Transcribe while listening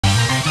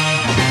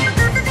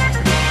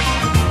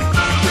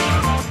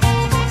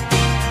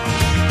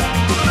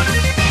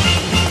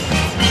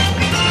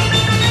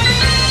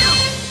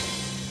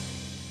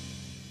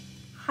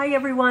Hi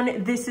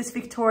everyone, this is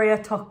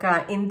Viktoria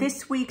Tocca. In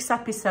this week's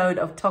episode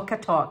of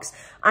TOCCA Talks,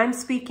 I'm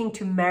speaking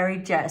to Mary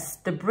Jess,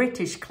 the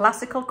British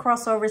classical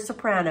crossover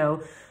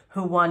soprano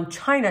who won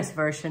China's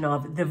version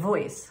of The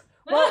Voice.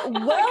 Well,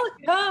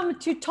 welcome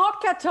to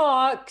TOCCA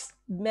Talks,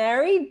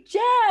 Mary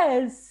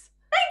Jess.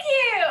 Thank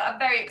you. I'm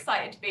very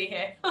excited to be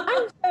here.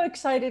 I'm so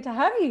excited to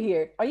have you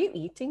here. Are you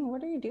eating?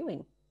 What are you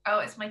doing? Oh,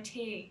 it's my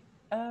tea.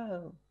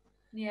 Oh.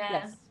 Yeah.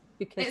 Yes,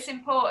 because it's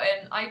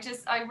important.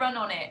 I run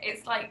on it.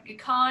 It's like a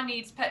car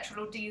needs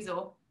petrol or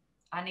diesel.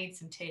 I need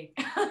some tea.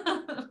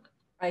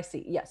 I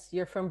see. Yes,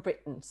 you're from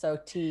Britain, so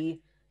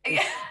tea is,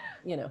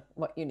 you know,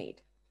 what you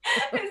need.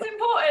 It's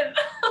important.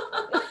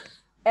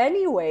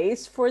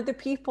 Anyways, for the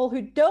people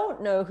who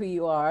don't know who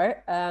you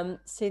are,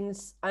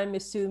 since I'm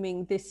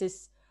assuming this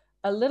is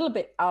a little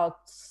bit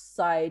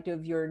outside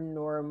of your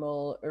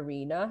normal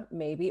arena,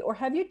 maybe, or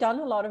have you done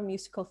a lot of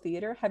musical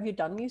theater? Have you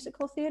done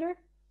musical theater?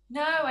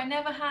 No, I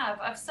never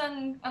have. I've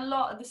sung a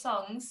lot of the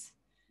songs.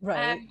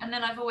 Right. And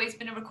then I've always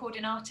been a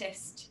recording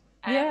artist.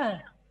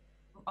 Yeah.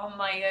 On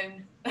my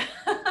own,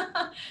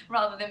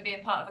 rather than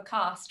being part of a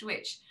cast,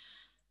 which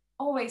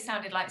always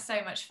sounded like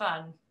so much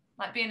fun.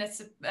 Like being a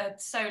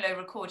solo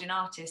recording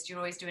artist, you're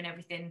always doing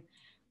everything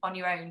on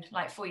your own,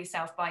 like for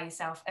yourself, by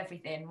yourself,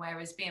 everything.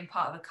 Whereas being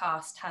part of a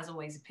cast has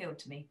always appealed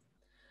to me.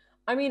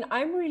 I mean,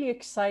 I'm really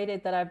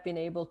excited that I've been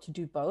able to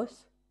do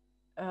both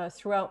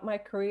throughout my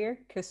career,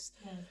 because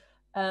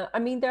I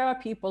mean, there are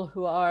people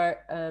who are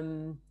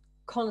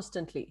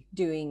constantly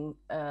doing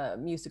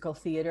musical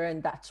theater,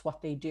 and that's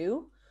what they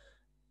do.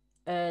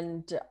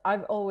 And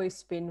I've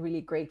always been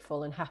really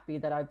grateful and happy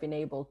that I've been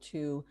able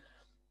to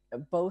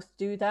both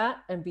do that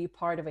and be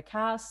part of a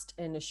cast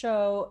in a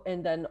show,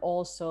 and then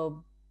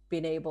also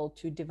been able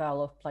to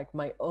develop like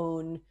my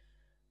own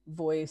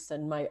voice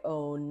and my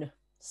own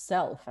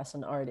self as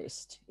an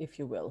artist, if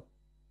you will.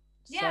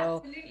 Yeah, so,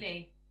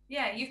 absolutely.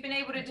 Yeah, you've been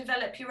able to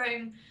develop your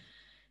own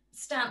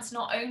stance,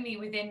 not only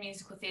within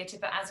musical theatre,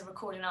 but as a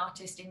recording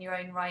artist in your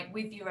own right,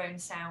 with your own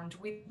sound,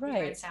 with your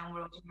own sound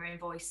world, your own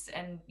voice.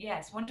 And yeah,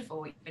 it's wonderful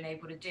what you've been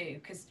able to do,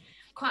 because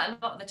quite a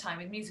lot of the time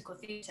with musical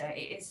theatre,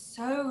 it is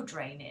so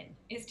draining.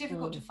 It's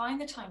difficult to find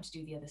the time to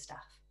do the other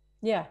stuff.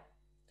 Yeah.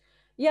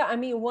 Yeah, I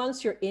mean,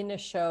 once you're in a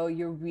show,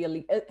 you're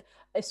really,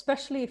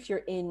 especially if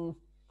you're in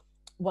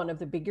one of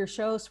the bigger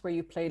shows where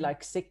you play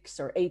like 6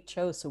 or 8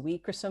 shows a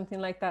week or something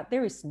like that,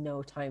 there is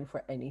no time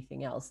for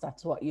anything else.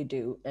 That's what you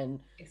do, and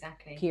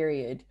exactly,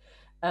 period.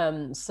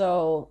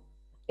 So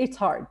it's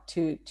hard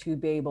to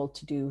be able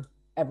to do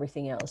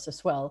everything else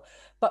as well.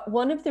 But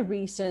one of the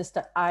reasons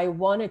that I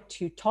wanted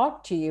to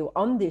talk to you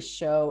on this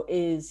show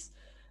is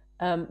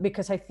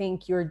because I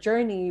think your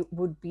journey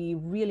would be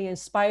really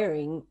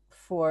inspiring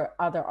for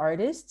other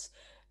artists,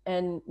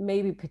 and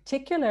maybe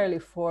particularly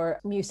for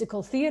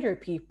musical theater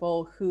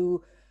people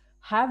who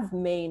have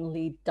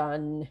mainly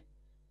done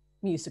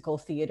musical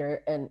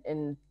theater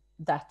and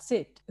that's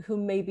it, who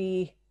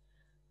maybe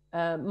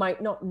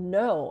might not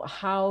know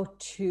how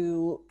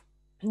to,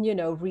 you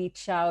know,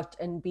 reach out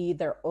and be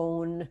their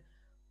own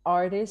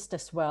artist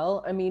as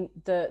well. I mean,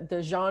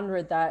 the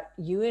genre that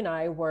you and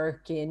I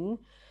work in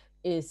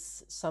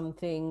is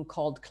something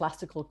called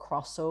classical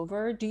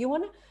crossover. Do you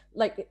want to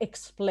like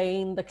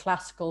explain the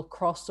classical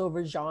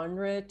crossover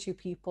genre to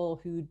people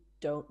who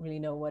don't really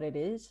know what it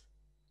is?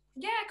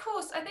 Yeah, of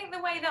course. I think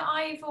the way that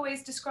I've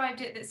always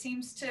described it that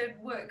seems to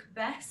work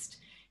best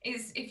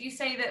is if you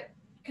say that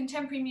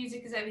contemporary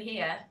music is over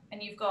here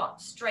and you've got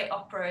straight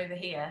opera over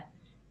here,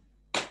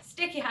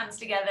 stick your hands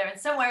together and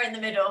somewhere in the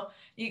middle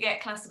you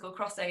get classical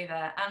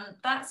crossover. And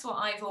that's what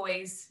I've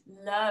always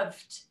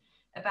loved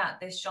about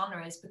this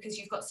genre, is because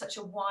you've got such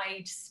a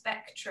wide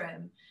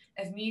spectrum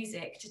of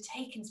music to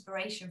take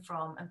inspiration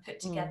from and put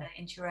together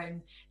into your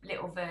own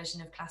little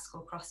version of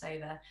classical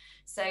crossover.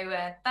 So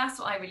that's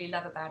what I really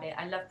love about it.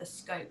 I love the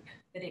scope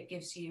that it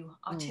gives you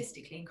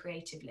artistically and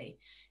creatively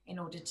in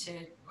order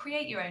to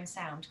create your own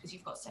sound, because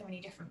you've got so many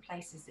different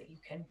places that you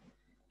can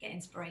get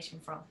inspiration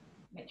from,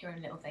 make your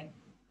own little thing.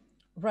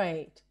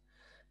 Right.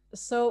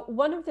 So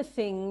one of the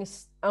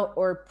things,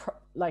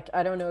 like,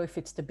 I don't know if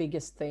it's the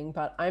biggest thing,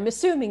 but I'm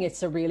assuming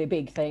it's a really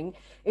big thing,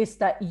 is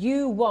that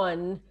you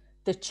won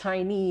the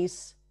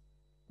Chinese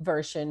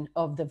version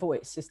of The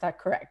Voice. Is that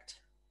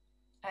correct?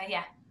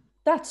 Yeah.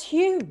 That's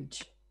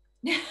huge.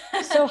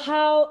 So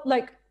how,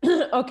 like,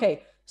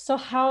 okay, so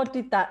how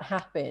did that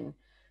happen?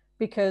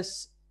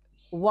 Because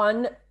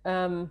one,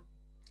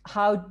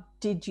 how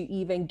did you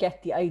even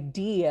get the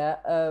idea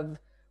of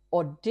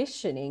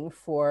auditioning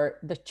for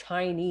the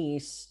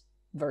Chinese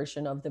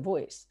version of The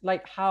Voice?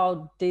 Like,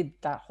 how did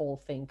that whole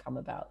thing come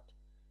about?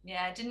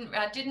 Yeah,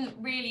 I didn't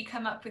really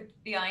come up with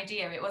the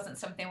idea. It wasn't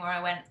something where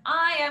I went,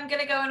 I am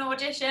going to go and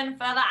audition for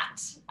that.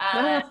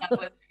 That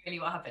wasn't really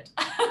what happened.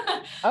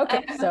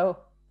 Okay, so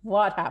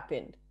what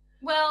happened?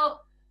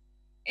 Well,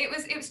 it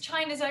was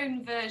China's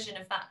own version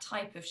of that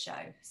type of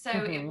show. So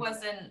it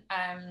wasn't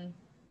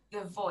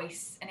the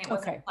voice, and it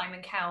wasn't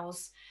Simon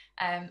Cowell's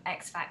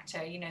X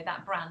Factor, you know,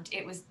 that brand.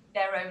 It was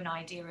their own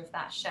idea of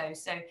that show.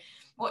 So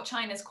what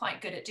China's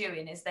quite good at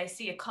doing is they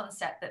see a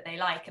concept that they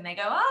like and they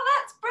go, oh,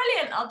 that's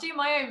brilliant, I'll do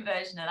my own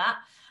version of that.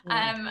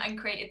 And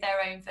created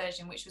their own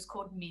version, which was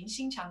called 民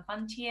兴唱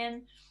翻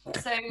天.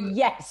 So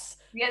yes,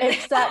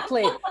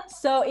 exactly.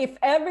 So if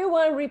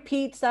everyone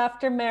repeats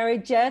after Mary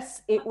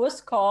Jess, it was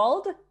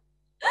called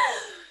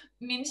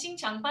民兴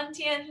唱翻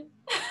天.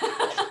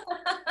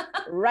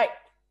 Right.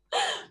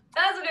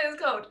 That's what it was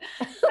called.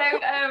 So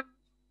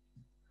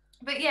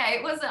but yeah,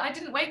 it was, I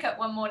didn't wake up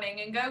one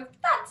morning and go,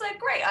 that's a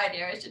great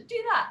idea, I should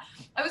do that.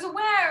 I was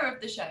aware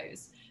of the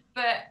shows,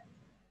 but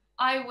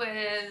I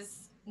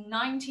was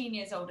 19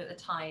 years old at the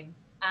time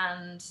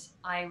and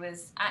I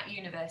was at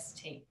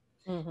university.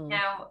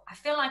 Now, I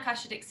feel like I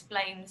should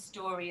explain the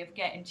story of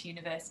getting to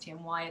university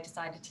and why I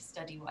decided to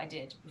study what I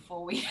did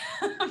before we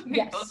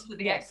move on to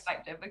the X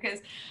Factor,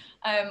 because,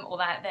 or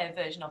that their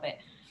version of it,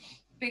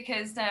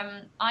 because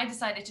I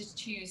decided to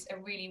choose a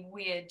really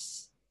weird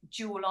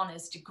dual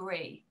honours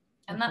degree.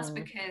 And that's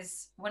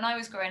because when I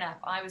was growing up,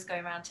 I was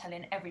going around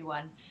telling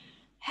everyone,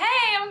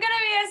 hey, I'm going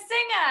to be a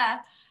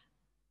singer.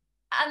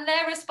 And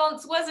their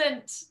response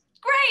wasn't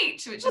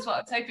great, which is what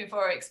I was hoping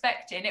for or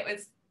expecting. It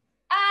was,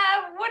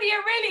 what are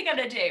you really going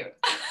to do?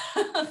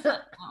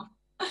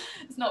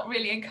 It's not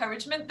really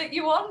encouragement that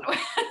you want.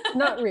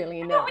 Not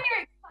really, no. Not when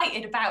you're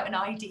excited about an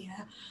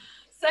idea.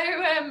 So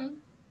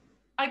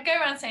I'd go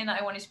around saying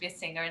that I wanted to be a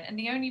singer. And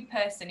the only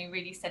person who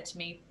really said to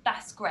me,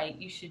 that's great,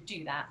 you should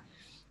do that,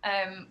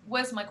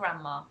 was my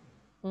grandma.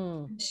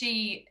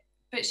 She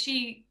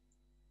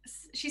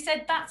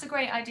said, that's a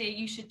great idea,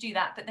 you should do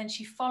that. But then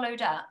she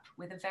followed up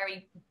with a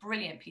very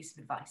brilliant piece of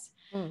advice,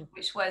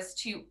 which was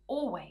to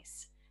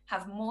always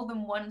have more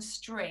than one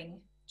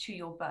string to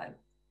your bow.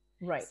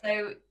 Right.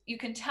 So you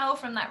can tell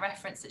from that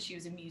reference that she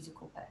was a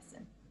musical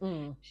person.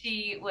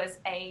 She was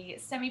a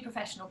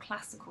semi-professional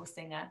classical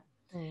singer.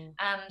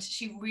 And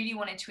she really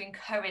wanted to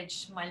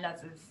encourage my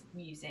love of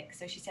music.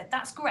 So she said,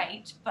 that's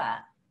great, but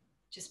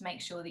just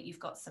make sure that you've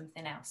got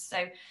something else.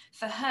 So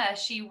for her,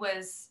 she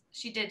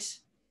did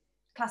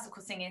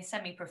classical singing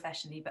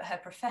semi-professionally, but her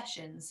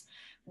professions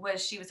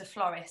was she was a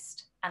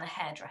florist and a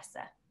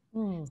hairdresser.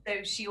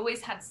 So she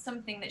always had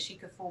something that she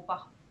could fall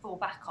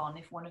back on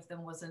if one of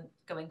them wasn't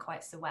going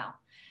quite so well.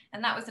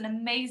 And that was an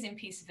amazing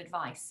piece of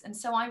advice. And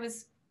so I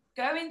was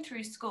going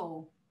through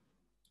school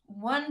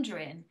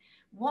wondering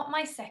what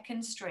my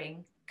second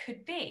string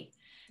could be,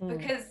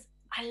 because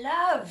I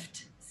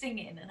loved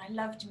singing and I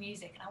loved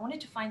music, and I wanted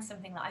to find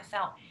something that I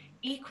felt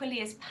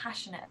equally as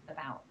passionate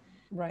about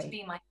to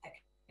be my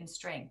second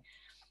string.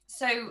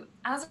 So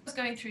as I was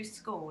going through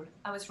school,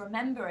 I was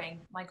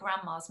remembering my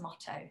grandma's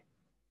motto,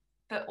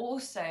 but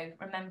also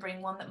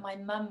remembering one that my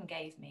mum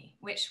gave me,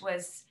 which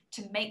was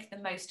to make the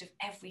most of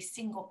every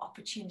single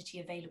opportunity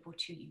available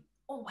to you,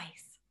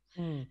 always.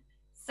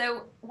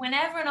 So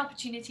whenever an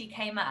opportunity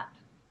came up,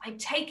 I'd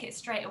take it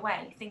straight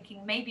away,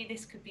 thinking maybe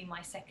this could be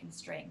my second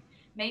string.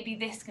 Maybe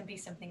this can be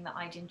something that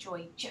I'd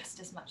enjoy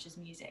just as much as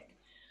music.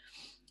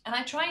 And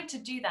I tried to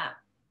do that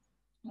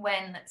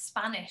when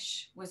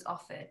Spanish was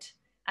offered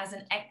as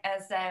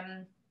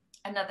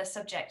another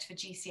subject for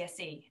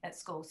GCSE at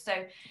school.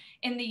 So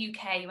in the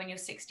UK, when you're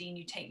 16,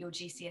 you take your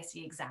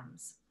GCSE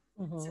exams.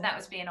 So that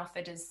was being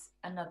offered as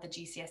another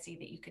GCSE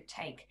that you could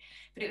take.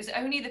 But it was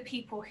only the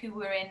people who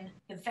were in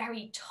the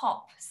very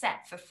top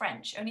set for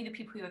French, only the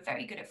people who were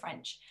very good at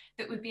French,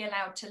 that would be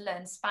allowed to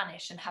learn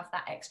Spanish and have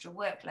that extra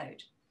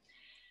workload.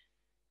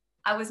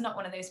 I was not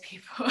one of those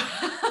people.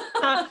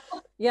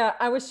 Yeah,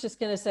 I was just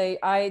going to say,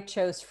 I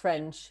chose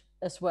French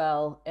as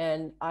well,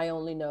 and I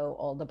only know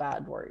all the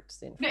bad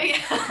words in French.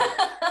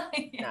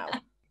 Yeah.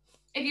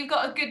 If you've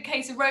got a good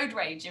case of road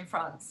rage in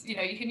France, you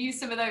know, you can use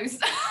some of those.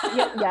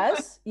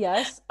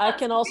 Yes. I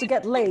can also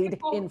get laid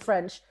in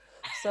French.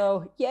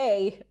 So,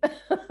 yay.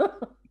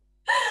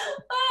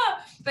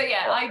 But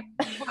yeah, I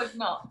was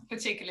not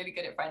particularly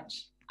good at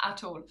French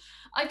at all.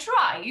 I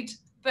tried,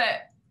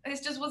 but this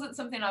just wasn't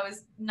something I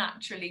was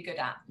naturally good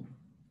at.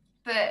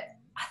 But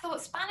I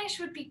thought Spanish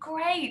would be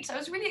great. I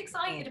was really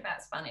excited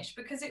about Spanish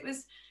because it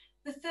was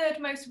the third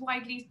most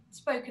widely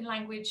spoken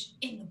language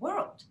in the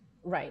world.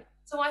 Right.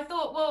 So I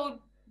thought, well,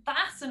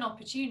 that's an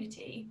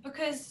opportunity,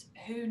 because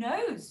who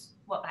knows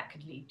what that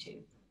could lead to.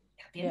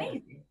 That'd be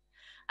amazing.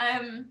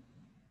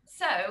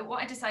 So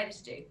what I decided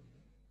to do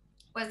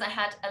was I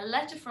had a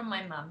letter from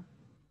my mum,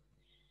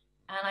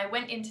 and I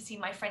went in to see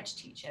my French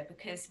teacher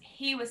because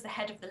he was the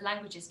head of the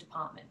languages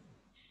department.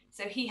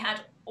 So he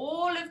had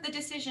all of the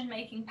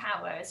decision-making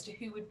power as to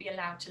who would be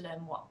allowed to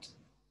learn what.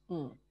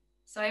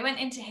 So I went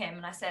into him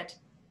and I said,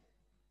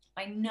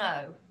 I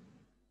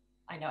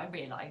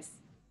realise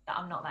that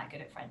I'm not that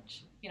good at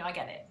French. You know, I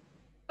get it.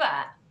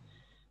 But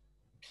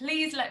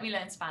please let me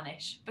learn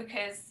Spanish,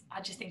 because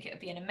I just think it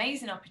would be an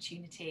amazing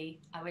opportunity.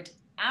 I would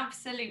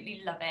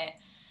absolutely love it.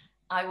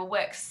 I will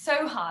work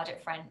so hard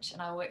at French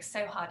and I will work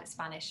so hard at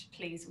Spanish.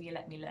 Please, will you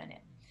let me learn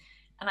it?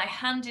 And I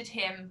handed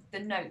him the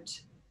note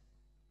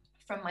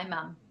from my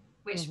mum,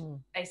 which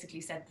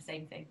basically said the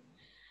same thing.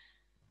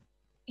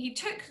 he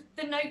took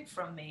the note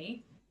from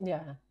me.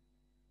 Yeah.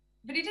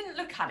 But he didn't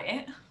look at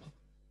it.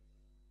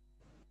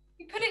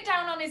 He put it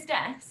down on his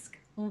desk.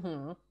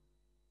 Mm-hmm.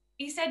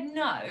 He said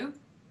no.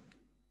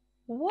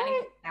 What? And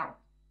he walked out.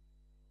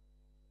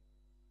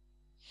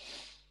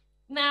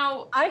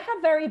 Now, I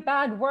have very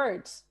bad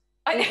words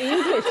in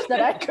English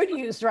that I could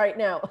use right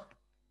now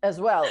as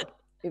well,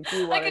 if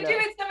you want I could do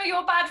with some of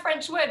your bad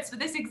French words for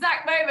this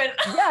exact moment.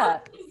 Yeah.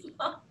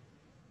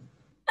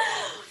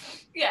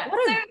 Yeah.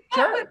 What a that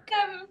jerk.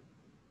 was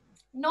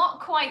not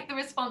quite the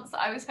response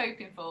that I was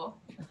hoping for.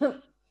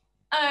 Because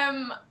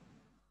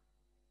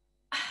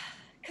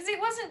it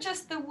wasn't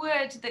just the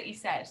word that he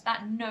said,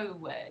 that no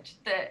word,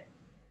 that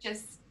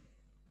just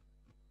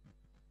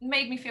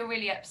made me feel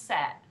really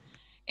upset.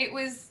 It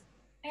was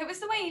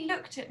the way he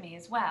looked at me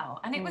as well.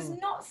 And it was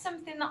not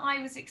something that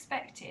I was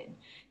expecting,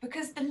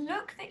 because the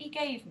look that he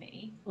gave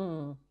me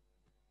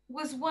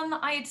was one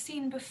that I had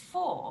seen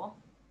before,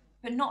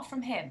 but not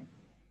from him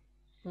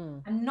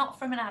and not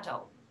from an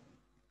adult.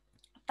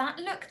 That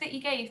look that he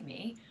gave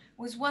me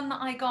was one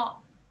that I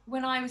got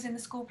when I was in the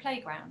school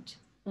playground.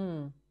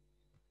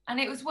 And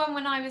it was one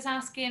when I was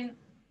asking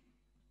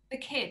the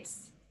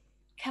kids,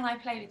 can I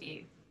play with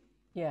you?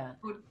 Yeah.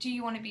 Or do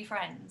you want to be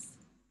friends?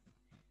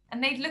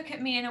 And they'd look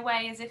at me in a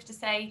way as if to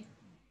say,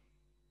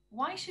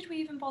 why should we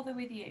even bother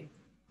with you?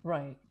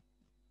 Right.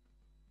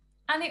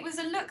 And it was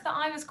a look that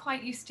I was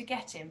quite used to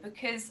getting,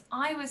 because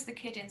I was the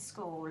kid in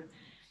school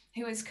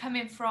who was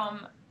coming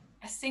from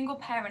a single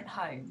parent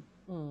home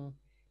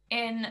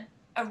in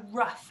a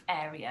rough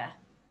area.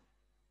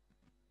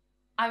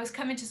 I was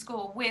coming to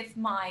school with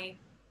my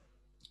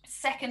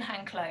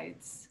secondhand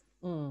clothes,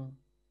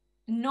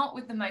 not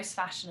with the most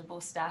fashionable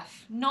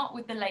stuff, not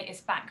with the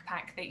latest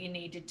backpack that you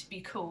needed to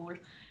be cool,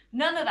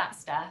 none of that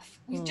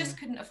stuff. We just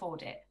couldn't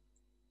afford it.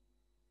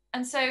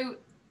 And so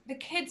the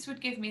kids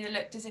would give me the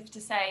look as if to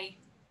say,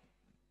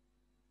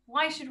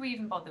 why should we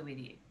even bother with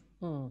you?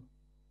 And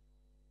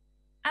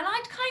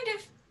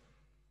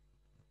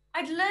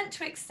I'd learned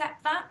to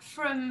accept that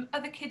from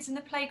other kids in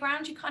the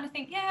playground. You kind of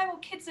think, yeah, well,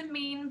 kids are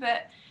mean,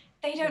 but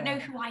they don't know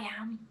who I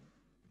am.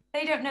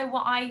 They don't know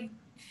what I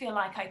feel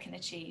like I can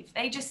achieve.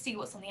 They just see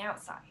what's on the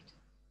outside.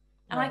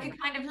 And I could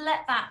kind of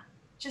let that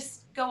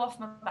just go off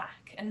my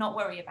back and not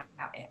worry about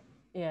it.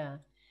 Yeah.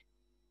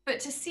 But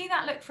to see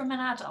that look from an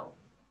adult,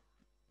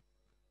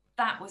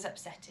 that was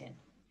upsetting,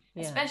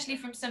 especially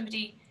from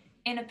somebody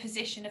in a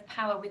position of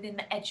power within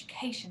the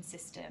education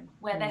system,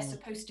 where they're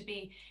supposed to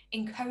be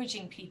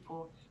encouraging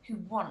people who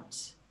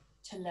want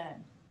to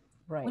learn.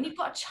 Right. When you've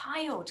got a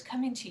child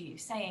coming to you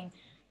saying,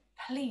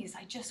 please,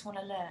 I just want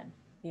to learn.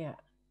 Yeah.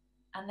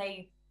 And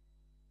they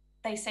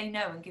say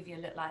no and give you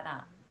a look like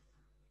that.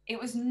 It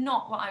was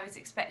not what I was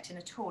expecting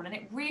at all. And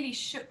it really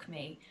shook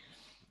me.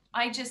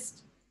 I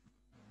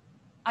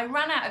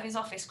ran out of his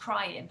office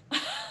crying.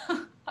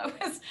 I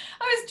was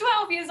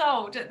 12 years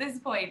old at this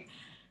point.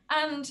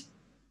 And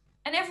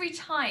every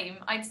time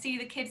I'd see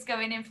the kids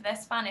going in for their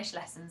Spanish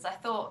lessons, I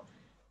thought,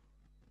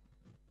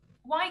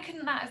 why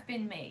couldn't that have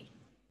been me?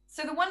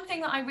 So the one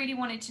thing that I really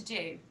wanted to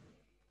do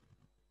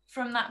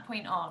from that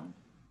point on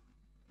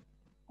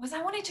was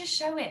I wanted to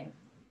show him.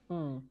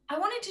 I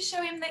wanted to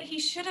show him that he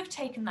should have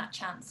taken that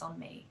chance on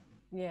me.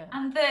 Yeah.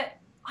 And that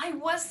I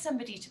was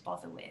somebody to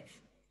bother with.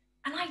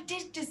 And I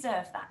did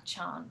deserve that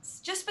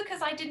chance. Just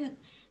because I didn't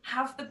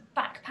have the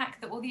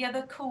backpack that all the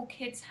other cool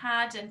kids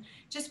had, and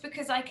just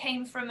because I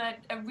came from a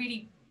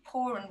really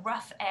poor and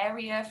rough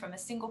area, from a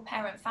single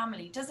parent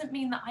family, doesn't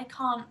mean that I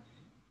can't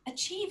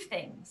achieve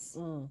things.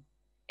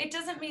 It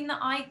doesn't mean that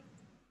I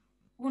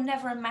will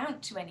never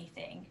amount to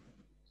anything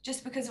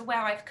just because of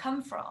where I've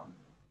come from.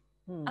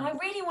 And I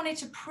really wanted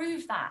to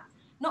prove that,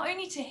 not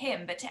only to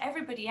him, but to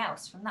everybody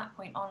else from that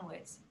point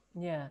onwards.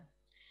 Yeah.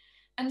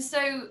 And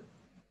so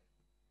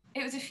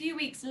it was a few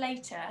weeks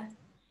later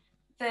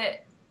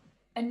that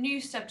a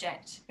new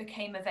subject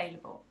became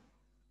available.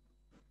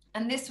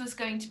 And this was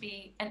going to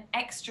be an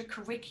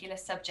extracurricular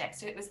subject.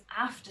 So it was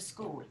after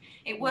school.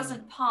 It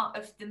wasn't part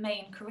of the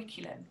main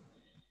curriculum.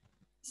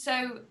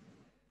 So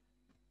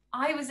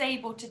I was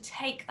able to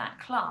take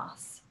that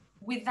class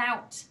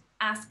without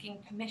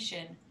asking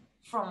permission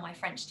from my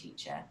French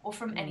teacher or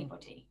from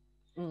anybody.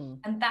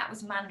 And that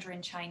was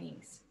Mandarin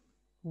Chinese.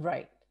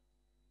 Right.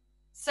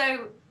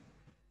 So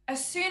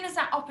as soon as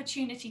that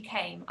opportunity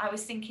came, I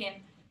was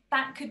thinking,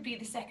 that could be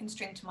the second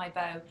string to my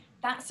bow.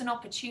 That's an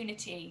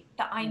opportunity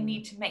that I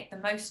need to make the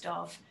most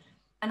of.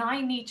 And I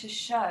need to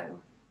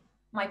show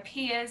my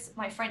peers,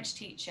 my French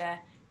teacher,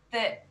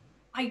 that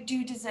I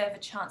do deserve a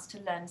chance to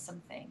learn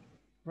something.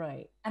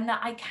 Right. And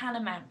that I can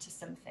amount to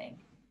something.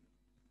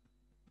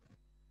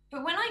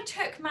 But when I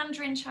took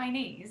Mandarin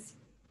Chinese,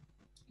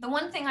 the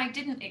one thing I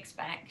didn't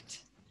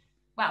expect,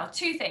 well,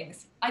 two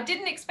things. I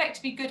didn't expect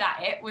to be good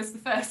at it was the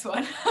first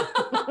one.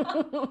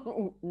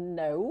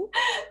 No.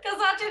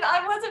 Because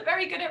I wasn't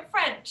very good at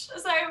French.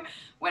 So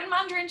when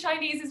Mandarin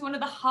Chinese is one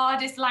of the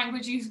hardest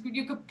languages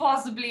you could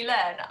possibly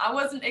learn, I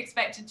wasn't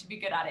expected to be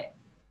good at it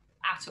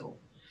at all.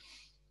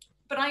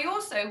 But I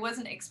also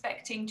wasn't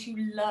expecting to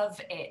love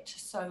it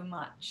so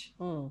much.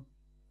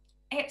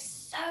 it's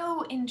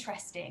so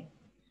interesting.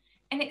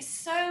 And it's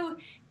so,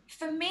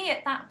 for me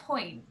at that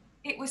point,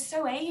 it was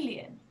so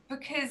alien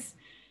because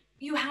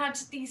you had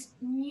these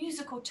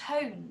musical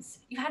tones,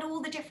 you had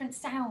all the different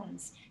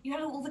sounds, you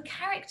had all the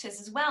characters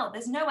as well.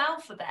 There's no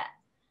alphabet.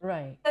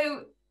 Right.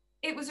 So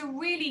it was a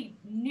really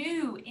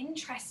new,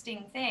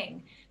 interesting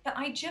thing that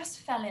I just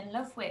fell in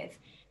love with.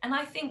 And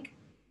I think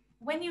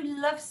when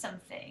you love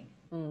something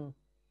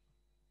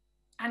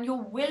and you're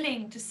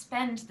willing to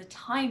spend the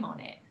time on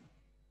it,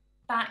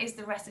 that is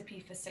the recipe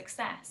for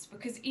success.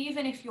 Because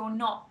even if you're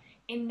not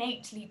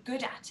innately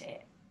good at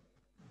it,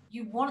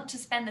 you want to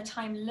spend the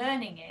time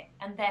learning it,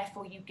 and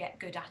therefore you get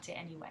good at it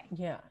anyway.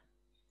 Yeah.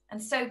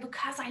 And so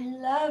because I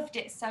loved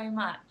it so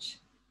much,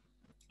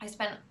 I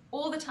spent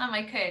all the time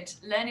I could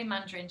learning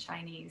Mandarin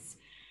Chinese.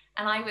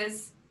 And I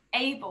was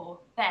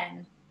able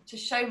then to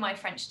show my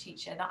French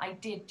teacher that I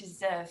did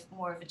deserve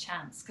more of a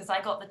chance, because I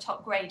got the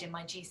top grade in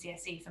my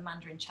GCSE for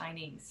Mandarin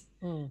Chinese.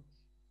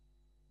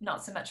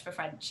 Not so much for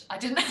French. I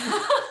didn't.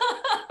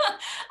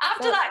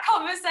 After that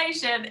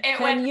conversation, it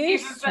went even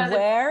further. Can you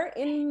swear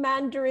in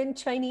Mandarin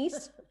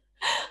Chinese?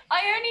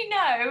 I only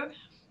know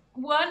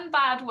one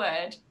bad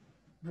word.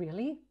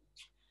 Really?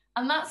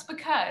 And that's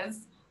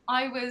because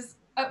I was,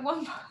 at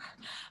one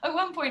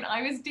point,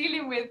 I was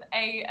dealing with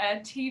a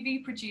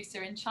TV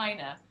producer in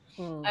China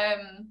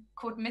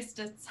called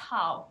Mr.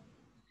 Cao.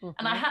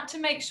 And I had to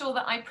make sure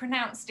that I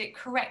pronounced it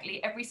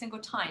correctly every single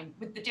time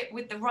with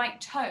the right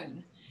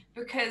tone,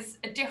 because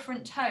a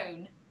different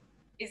tone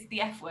is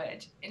the F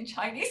word in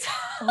Chinese.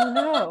 Oh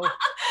no.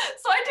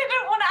 So I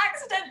didn't want to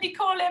accidentally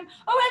call him,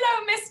 oh,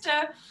 hello,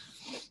 mister.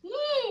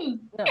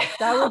 No,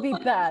 that would be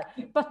bad.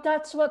 But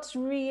that's what's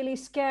really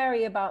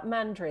scary about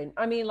Mandarin.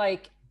 I mean,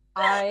 like,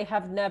 I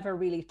have never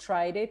really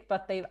tried it,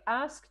 but they've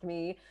asked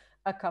me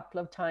a couple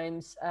of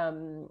times.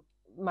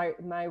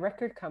 My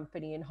record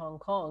company in Hong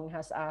Kong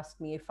has asked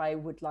me if I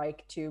would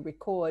like to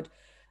record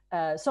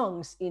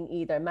songs in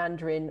either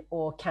Mandarin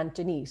or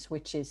Cantonese,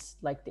 which is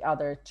like the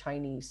other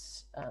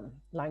Chinese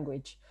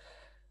language.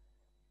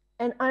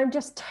 And I'm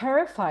just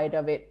terrified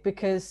of it,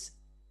 because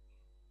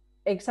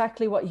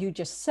exactly what you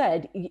just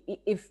said,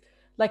 if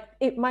like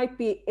it might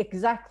be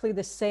exactly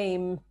the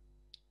same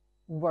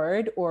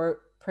word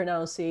or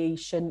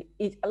pronunciation,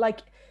 it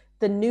like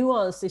the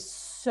nuance is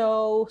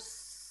so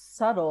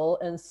subtle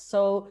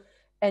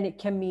and it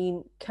can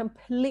mean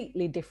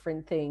completely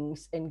different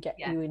things and get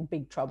you in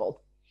big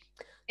trouble.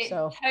 It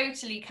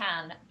totally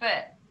can,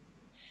 but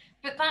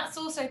that's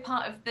also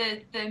part of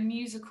the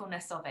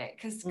musicalness of it,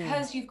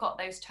 because you've got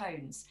those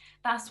tones.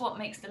 That's what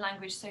makes the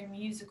language so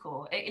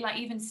musical, like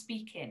even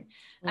speaking.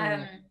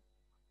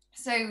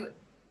 So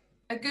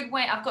a good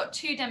way, I've got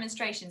 2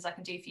 demonstrations I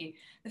can do for you.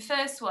 The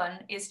first one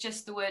is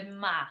just the word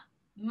ma.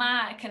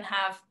 Ma can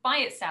have by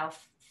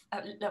itself,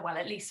 well,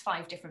 at least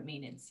 5 different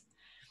meanings,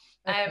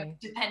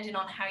 depending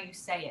on how you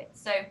say it.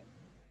 So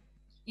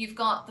you've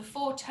got the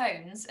 4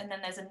 tones, and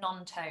then there's a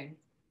non-tone.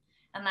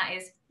 And that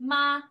is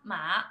ma,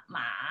 ma, ma,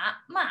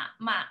 ma,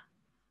 ma.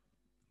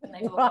 And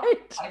they've all got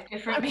 5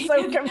 different meanings.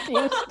 I'm so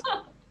confused.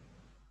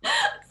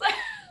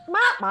 Ma,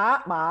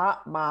 ma, ma,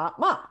 ma,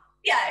 ma.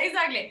 Yeah,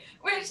 exactly.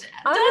 Which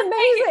I'm does amazing.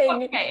 make it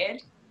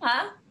complicated.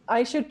 Huh?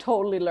 I should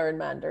totally learn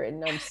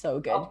Mandarin. I'm so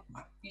good. Oh,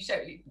 you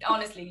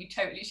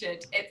totally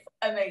should. It's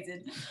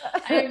amazing.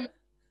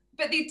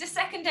 But the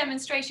second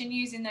demonstration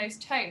using those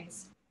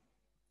tones,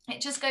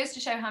 it just goes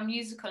to show how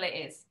musical it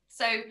is.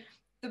 So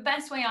the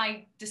best way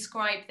I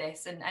describe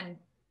this and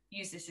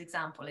use this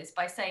example is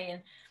by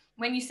saying,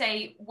 when you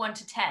say 1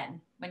 to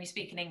 10, when you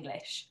speak in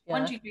English,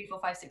 1, 2, 3, 4,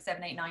 5, 6,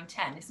 7, 8, 9,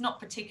 10, it's not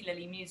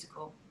particularly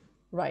musical.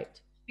 Right.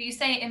 But you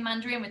say it in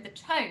Mandarin with the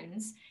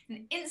tones,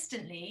 and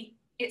instantly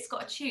it's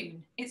got a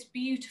tune. It's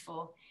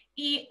beautiful.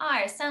 1, 2, 3, 4,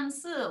 5, 6, 7,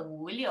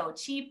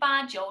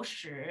 8, 9,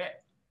 10.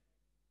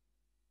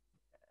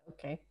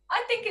 Okay.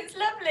 I think it's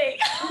lovely.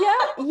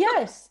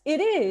 Yes,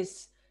 it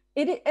is.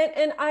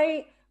 And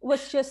I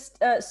was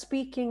just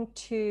speaking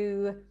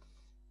to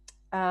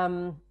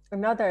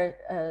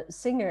another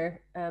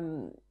singer,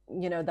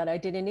 that I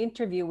did an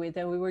interview with,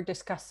 and we were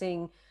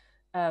discussing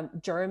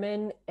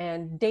German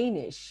and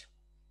Danish,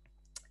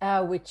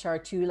 which are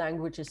 2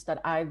 languages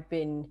that I've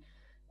been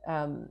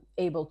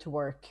able to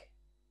work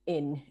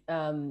in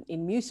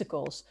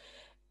musicals.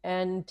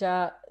 And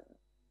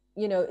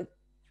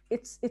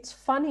it's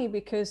funny,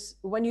 because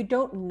when you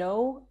don't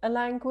know a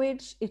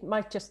language, it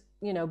might just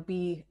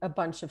be a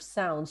bunch of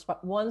sounds,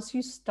 but once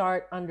you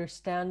start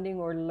understanding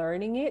or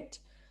learning it,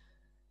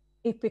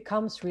 it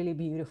becomes really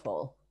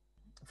beautiful.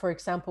 For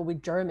example,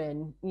 with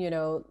German,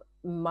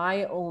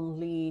 my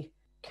only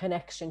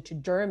connection to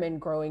German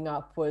growing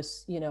up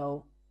was,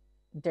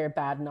 they're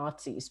bad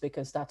Nazis,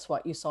 because that's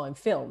what you saw in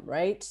film,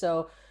 right?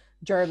 So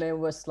German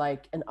was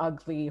like an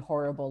ugly,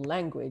 horrible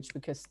language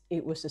because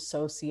it was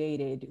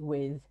associated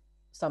with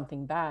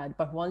something bad.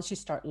 But once you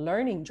start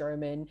learning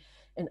German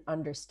and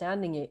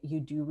understanding it, you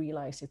do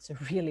realize it's a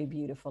really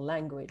beautiful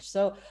language.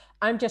 So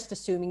I'm just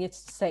assuming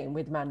it's the same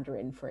with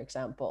Mandarin, for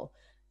example.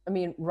 I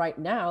mean, right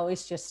now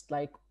it's just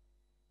like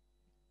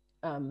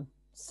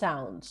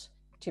sounds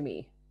to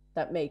me.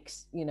 that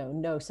makes,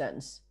 no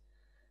sense.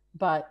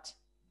 But,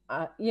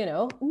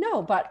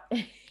 no, but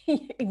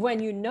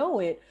when you know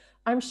it,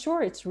 I'm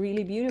sure it's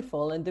really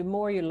beautiful. And the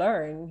more you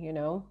learn,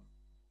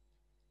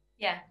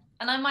 Yeah.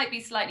 And I might be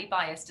slightly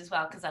biased as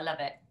well because I love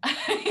it.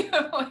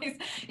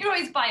 You're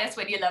always biased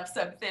when you love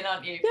something,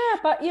 aren't you? Yeah,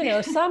 but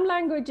some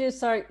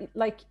languages are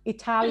like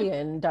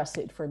Italian does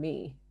it for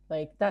me.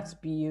 Like that's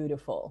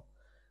beautiful.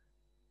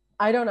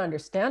 I don't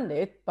understand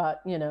it,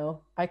 but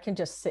I can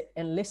just sit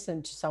and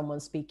listen to someone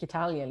speak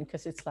Italian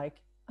because it's like,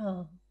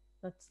 oh,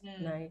 that's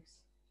nice.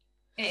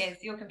 It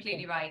is. You're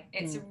completely right.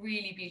 It's a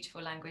really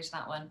beautiful language,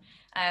 that one.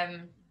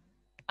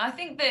 I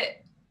think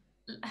that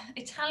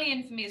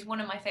Italian for me is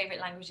one of my favorite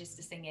languages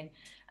to sing in,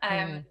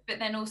 but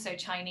then also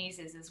Chinese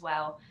is as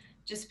well,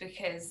 just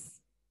because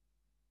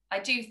I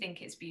do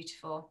think it's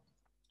beautiful.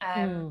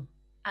 And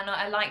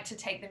I like to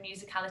take the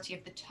musicality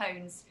of the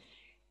tones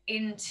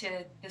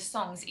into the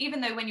songs, even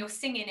though when you're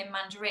singing in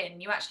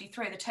Mandarin, you actually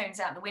throw the tones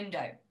out the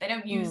window. They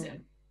don't use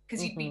them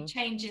because you'd be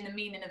changing the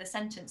meaning of the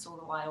sentence all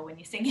the while when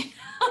you're singing.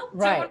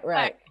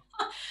 Right.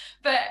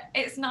 But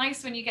it's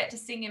nice when you get to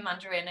sing in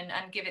Mandarin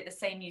and give it the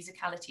same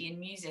musicality in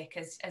music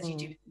as you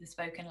do in the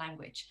spoken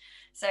language.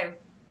 So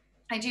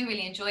I do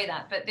really enjoy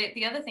that. But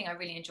the other thing I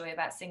really enjoy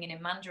about singing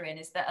in Mandarin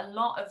is that a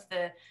lot of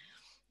the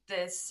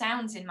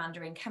sounds in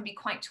Mandarin can be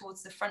quite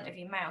towards the front of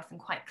your mouth and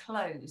quite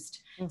closed.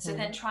 So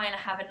then trying to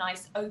have a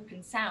nice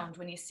open sound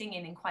when you're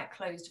singing in quite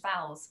closed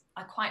vowels,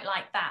 I quite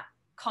like that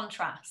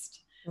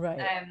contrast.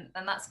 Right.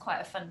 And that's quite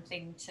a fun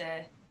thing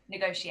to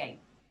negotiate.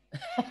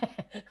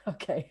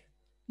 Okay.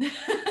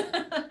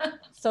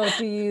 So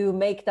do you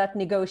make that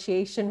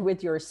negotiation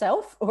with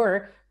yourself,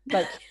 or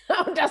like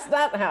how does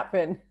that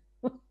happen?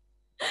 Well,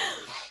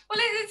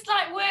 it's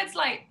like words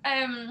like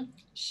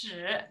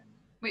shi,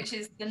 which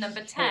is the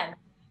number 10.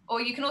 Or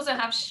you can also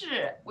have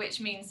shi,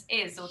 which means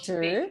is or to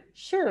be.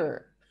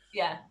 Sure.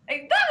 Yeah. That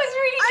was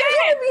really good. I'm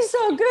going to be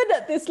so good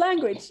at this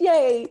language.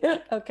 Yay.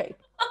 Okay.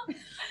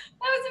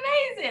 That was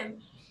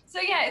amazing.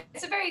 So yeah,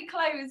 it's a very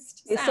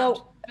closed sound.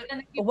 So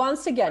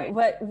once again,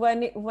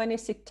 when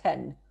is it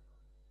 10?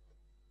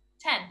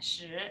 10,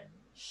 shi.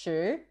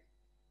 Shi.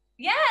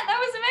 Yeah, that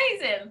was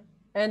amazing.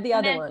 And the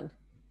other one?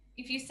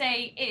 If you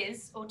say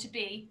is or to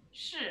be,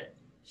 shi.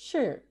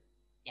 Sure.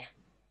 Yeah.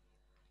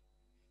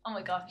 Oh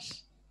my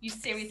gosh. You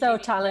seriously. So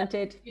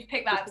talented. You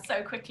picked that up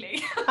so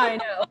quickly. I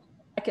know.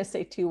 I can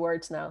say 2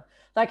 words now.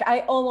 Like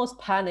I almost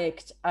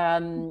panicked.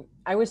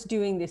 I was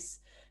doing this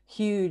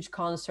huge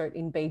concert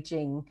in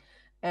Beijing,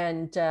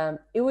 and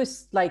it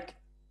was like,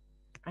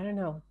 I don't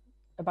know,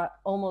 about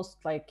almost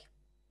like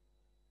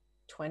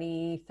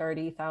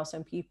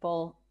 20,000-30,000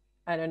 people.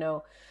 I don't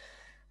know.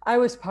 I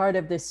was part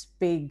of this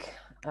big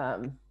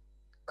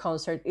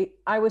concert.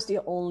 I was the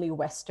only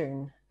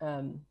Western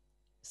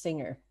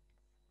singer.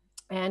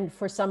 And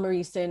for some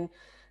reason,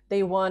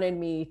 they wanted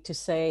me to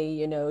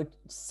say,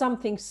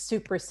 something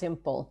super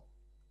simple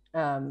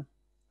I'm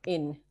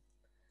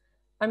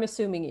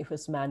assuming it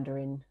was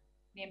Mandarin.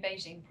 In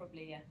Beijing,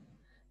 probably, yeah.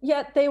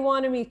 Yeah, they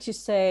wanted me to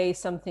say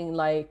something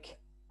like,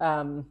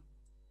 hello,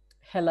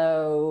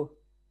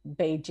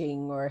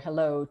 Beijing, or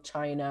hello,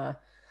 China.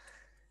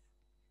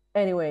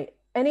 Anyway,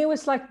 and it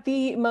was like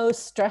the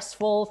most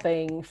stressful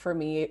thing for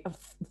me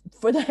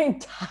for the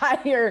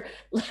entire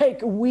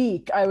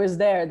week I was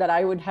there, that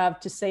I would have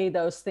to say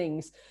those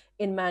things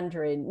in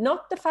Mandarin.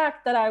 Not the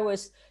fact that I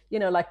was,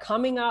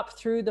 coming up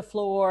through the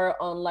floor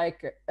on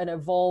an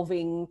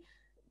evolving,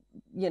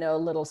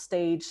 little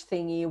stage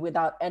thingy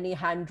without any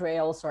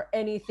handrails or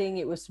anything.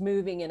 It was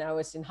moving and I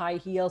was in high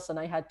heels and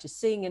I had to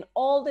sing and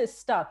all this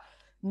stuff.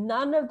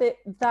 None of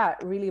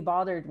that really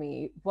bothered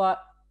me.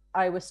 What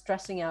I was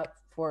stressing out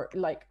for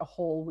a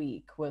whole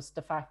week was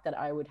the fact that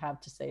I would have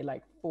to say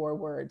 4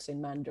 words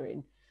in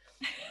Mandarin.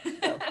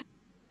 So.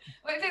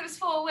 Well, if it was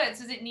 4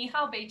 words, was it Ni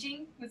Hao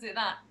Beijing? Was it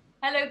that?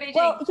 Hello Beijing.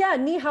 Well, yeah,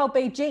 Ni Hao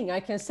Beijing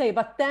I can say,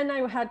 but then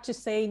I had to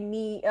say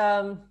Ni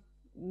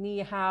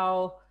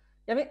Hao.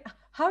 I mean,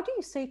 how do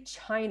you say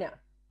China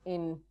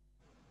in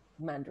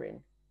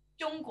Mandarin?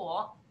 中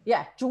国.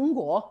 Yeah, 中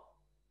国.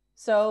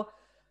 So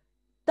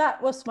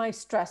that was my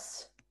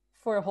stress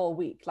for a whole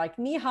week.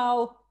 Ni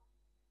Hao,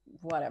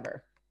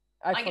 whatever.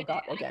 I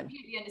forgot again. I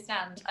completely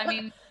understand. I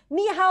mean,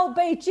 Ni Hao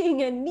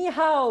Beijing and Ni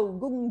Hao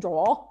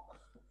Guangzhou.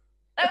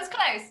 That was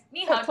close.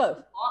 Ni Hao.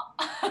 Close.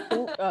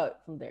 Oh,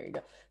 there you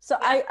go. So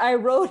I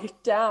wrote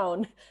it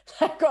down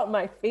on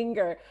my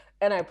finger,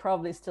 and I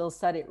probably still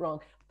said it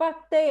wrong. But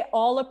they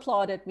all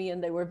applauded me,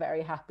 and they were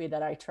very happy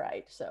that I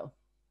tried. So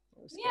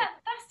yeah,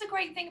 that's the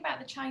great thing about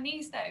the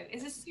Chinese, though,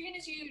 is as soon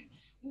as you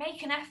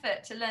make an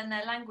effort to learn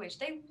their language,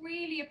 they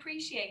really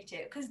appreciate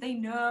it because they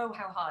know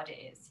how hard it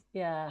is.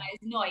 Yeah,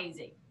 it's not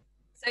easy.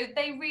 So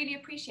they really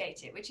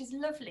appreciate it, which is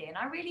lovely. And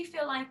I really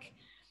feel like,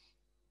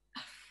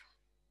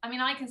 I mean,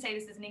 I can say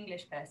this as an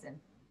English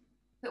person,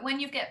 but when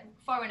you get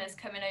foreigners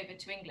coming over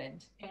to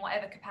England in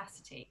whatever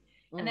capacity,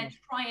 and they're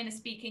trying to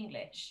speak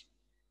English,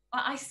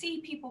 I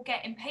see people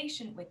get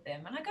impatient with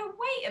them. And I go,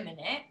 wait a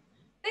minute,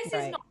 this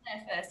is not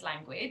their first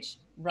language.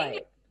 Right.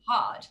 English is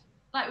hard.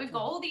 We've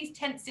got all these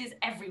tenses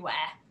everywhere.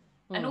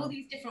 And all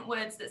these different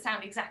words that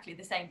sound exactly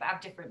the same but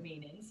have different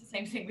meanings. The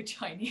same thing with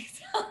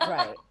Chinese.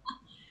 Right.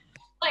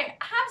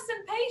 Like, have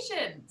some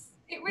patience.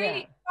 It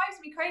really drives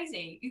me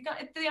crazy. You've got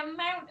the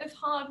amount of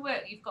hard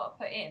work you've got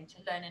to put into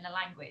learning a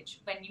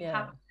language when you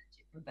haven't learned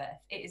it from birth.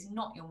 It is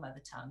not your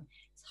mother tongue.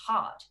 It's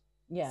hard.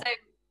 Yeah. So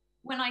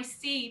when I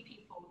see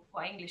people,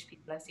 well, English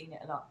people, I've seen it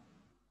a lot,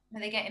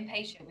 when they get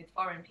impatient with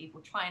foreign people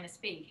trying to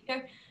speak, you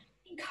go,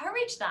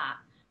 encourage that,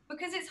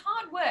 because it's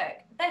hard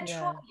work. They're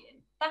trying.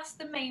 That's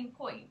the main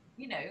point.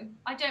 You know,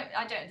 I don't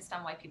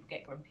understand why people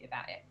get grumpy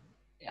about it.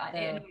 It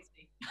annoys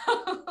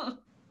me.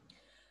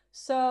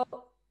 So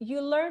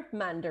you learned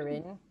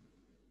Mandarin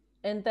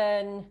and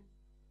then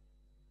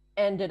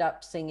ended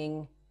up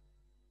singing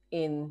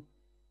in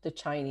the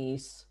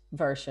Chinese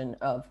version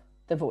of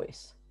The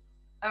Voice.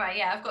 All right,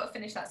 yeah, I've got to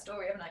finish that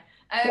story, haven't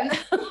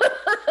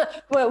I?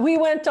 Well, we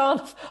went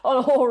off on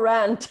a whole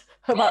rant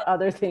about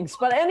other things,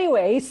 but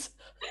anyways,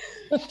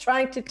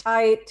 trying to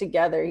tie it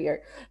together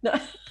here. No.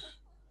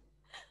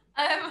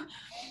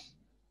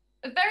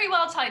 Very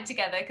well tied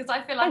together, because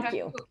I feel like Thank I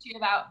you. can talk to you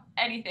about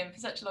anything for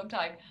such a long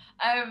time.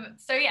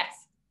 So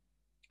yes,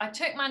 I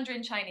took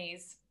Mandarin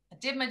Chinese, I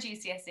did my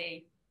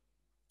GCSE,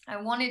 I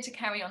wanted to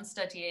carry on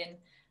studying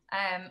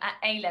at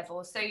A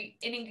level. So in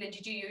England,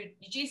 you do your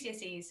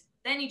GCSEs,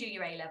 then you do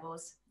your A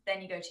levels,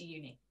 then you go to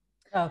uni.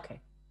 Okay.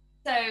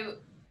 So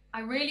I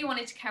really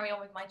wanted to carry on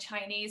with my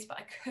Chinese, but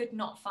I could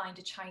not find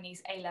a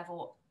Chinese A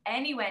level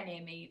anywhere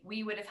near me.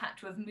 We would have had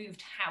to have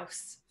moved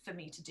house for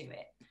me to do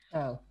it.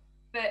 Oh.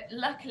 But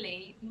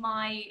luckily,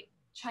 my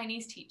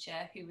Chinese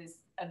teacher, who was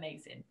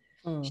amazing,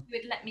 she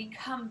would let me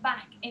come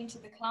back into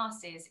the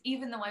classes,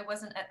 even though I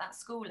wasn't at that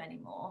school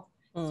anymore,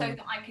 so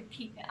that I could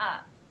keep it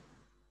up,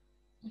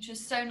 which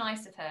was so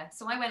nice of her.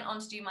 So I went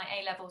on to do my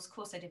A levels. Of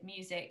course, I did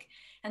music.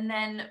 And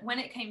then when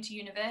it came to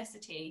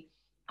university,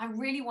 I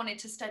really wanted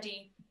to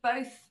study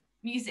both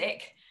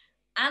music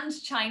and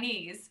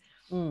Chinese.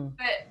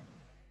 But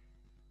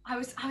I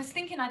was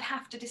thinking I'd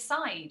have to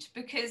decide,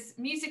 because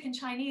music and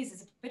Chinese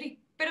is a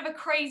bit of a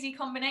crazy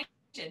combination.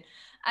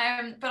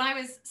 But I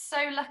was so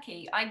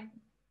lucky. I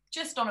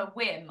just on a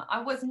whim,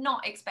 I was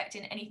not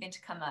expecting anything to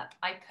come up.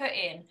 I put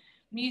in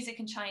music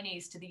and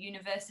Chinese to the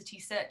university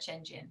search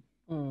engine.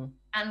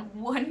 And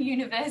one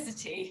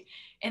university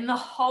in the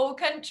whole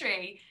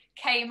country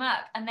came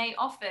up, and they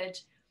offered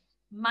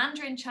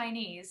Mandarin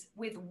Chinese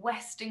with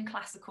Western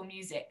classical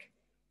music.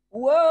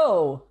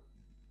 Whoa.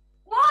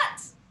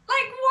 What?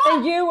 Like what?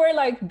 And you were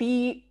like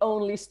the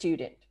only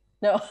student.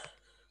 No,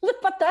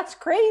 but that's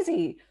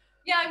crazy.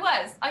 Yeah,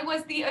 I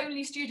was the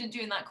only student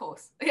doing that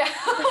course. Yeah.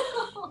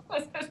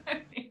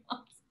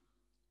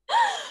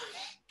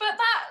 But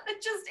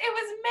it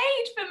was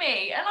made for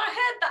me. And I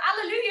heard the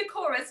Alleluia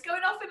chorus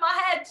going off in my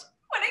head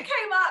when it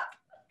came up.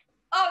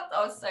 Oh,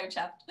 I was so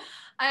chuffed.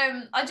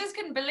 I just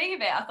couldn't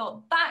believe it. I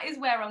thought, that is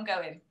where I'm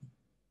going.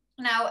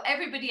 Now,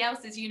 everybody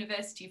else's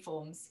university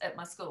forms at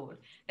my school,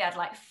 they had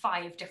like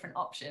 5 different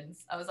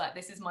options. I was like,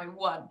 this is my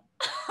one.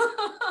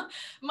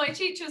 My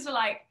teachers were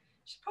like,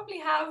 you should probably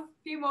have a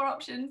few more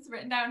options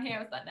written down here.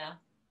 I was like, no,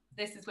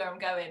 this is where I'm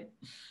going.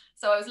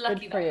 So I was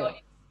lucky that I got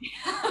it.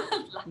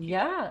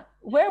 Yeah.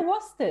 Where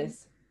was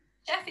this?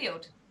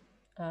 Sheffield.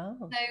 Oh.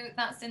 So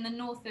that's in the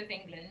north of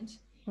England.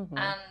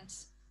 And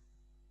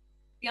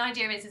the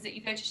idea is that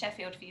you go to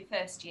Sheffield for your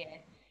first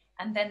year,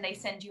 and then they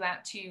send you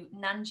out to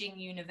Nanjing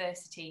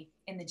University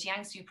in the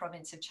Jiangsu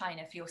province of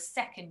China for your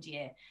second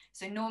year.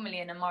 So normally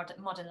in a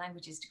modern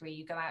languages degree,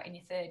 you go out in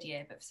your 3rd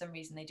year, but for some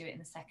reason they do it in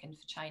the 2nd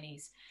for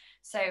Chinese.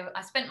 So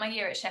I spent my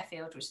year at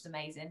Sheffield, which is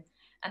amazing,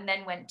 and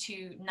then went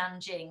to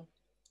Nanjing.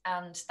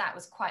 And that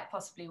was quite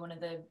possibly one of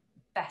the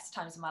best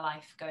times of my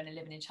life, going and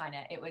living in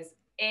China. It was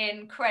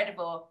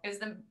incredible. It was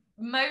the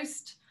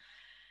most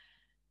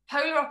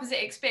polar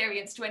opposite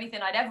experience to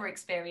anything I'd ever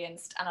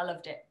experienced, and I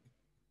loved it.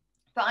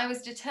 But I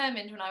was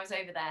determined when I was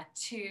over there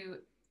to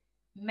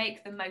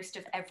make the most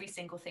of every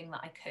single thing that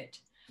I could.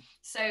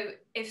 So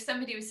if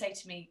somebody would say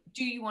to me,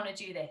 do you want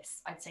to do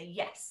this? I'd say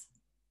yes.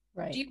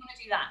 Right. Do you want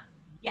to do that?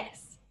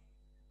 Yes.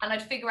 And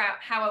I'd figure out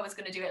how I was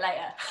going to do it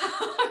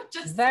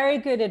later. Very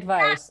good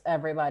advice,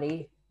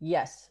 everybody.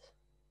 Yes.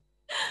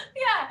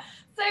 Yeah.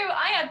 So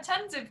I had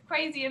tons of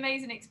crazy,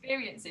 amazing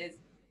experiences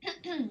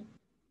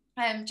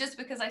just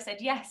because I said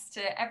yes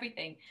to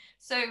everything.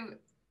 So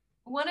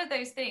one of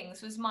those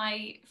things was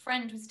my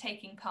friend was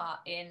taking part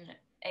in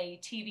a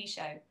TV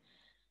show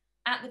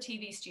at the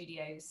TV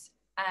studios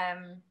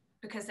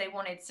because they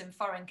wanted some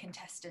foreign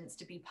contestants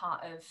to be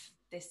part of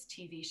this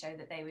TV show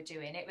that they were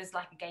doing. It was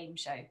like a game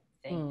show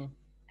thing.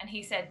 And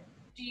he said,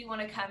 do you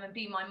want to come and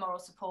be my moral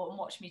support and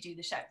watch me do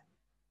the show?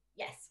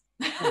 Yes.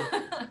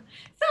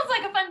 Sounds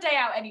like a fun day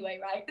out anyway,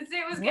 right?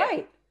 It was good.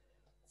 Right.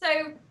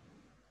 So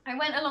I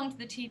went along to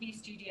the TV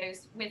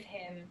studios with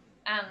him,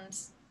 and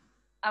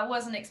I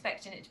wasn't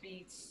expecting it to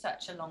be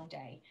such a long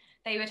day.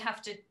 They were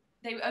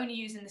only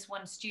using this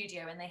one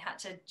studio, and they had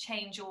to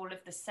change all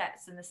of the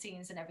sets and the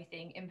scenes and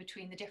everything in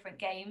between the different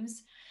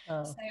games.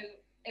 So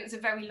it was a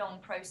very long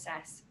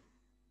process.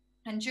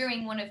 And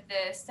during one of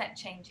the set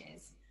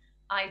changes,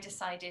 I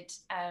decided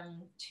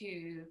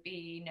to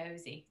be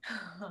nosy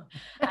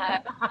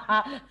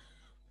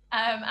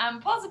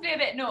and possibly a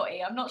bit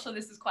naughty. I'm not sure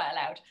this is quite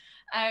allowed,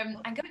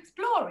 and go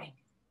exploring.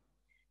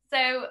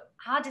 So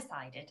I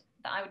decided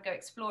that I would go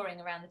exploring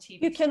around the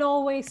TV. You can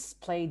always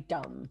play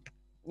dumb.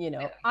 You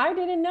know, I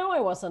didn't know I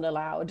wasn't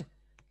allowed.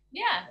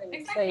 Yeah,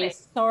 exactly. Say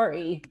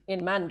sorry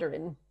in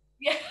Mandarin.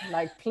 Yeah.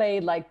 Like play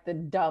like the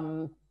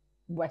dumb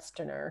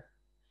Westerner.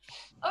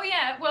 Oh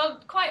yeah, well,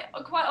 quite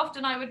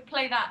often I would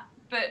play that,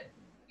 but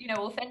you know,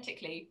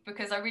 authentically,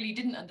 because I really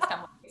didn't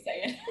understand what they were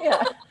saying.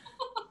 Yeah.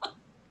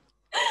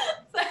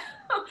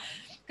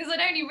 Because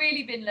I'd only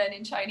really been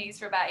learning Chinese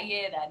for about a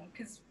year then,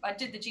 because I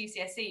did the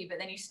GCSE, but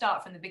then you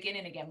start from the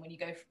beginning again when you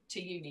go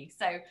to uni.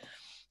 So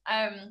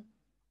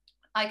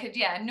I could,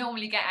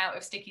 normally get out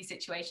of sticky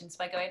situations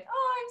by going,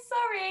 oh, I'm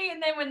sorry.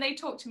 And then when they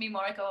talk to me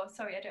more, I go, oh,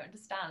 sorry, I don't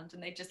understand.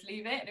 And they just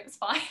leave it and it was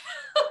fine.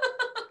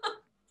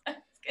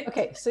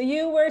 Okay, so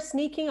you were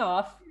sneaking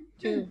off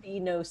to be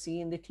nosy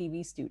in the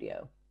TV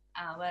studio.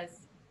 I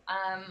was.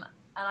 And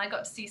I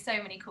got to see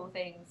so many cool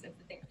things.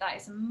 That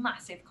is a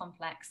massive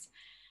complex.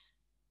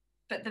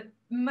 But the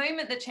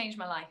moment that changed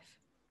my life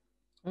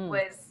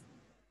was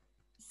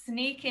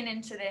sneaking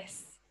into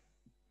this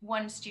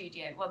one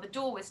studio. Well, the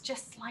door was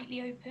just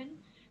slightly open.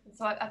 And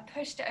so I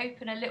pushed it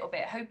open a little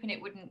bit, hoping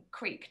it wouldn't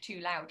creak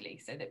too loudly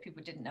so that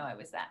people didn't know I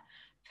was there.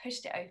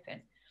 Pushed it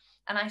open.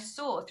 And I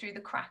saw through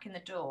the crack in the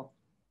door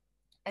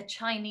a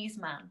Chinese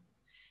man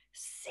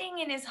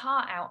singing his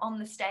heart out on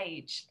the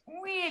stage,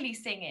 really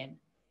singing,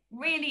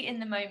 really in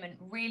the moment,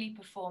 really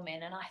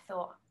performing. And I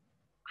thought,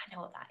 I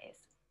know what that is.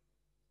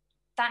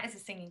 That is a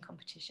singing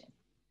competition.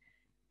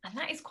 And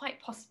that is quite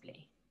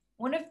possibly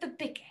one of the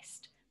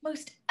biggest,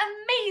 most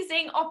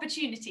amazing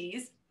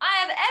opportunities I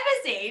have ever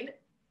seen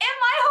in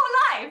my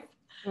whole life.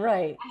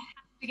 Right. I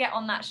had to get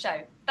on that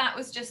show. That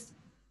was just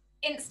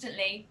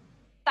instantly,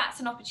 that's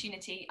an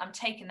opportunity. I'm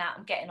taking that.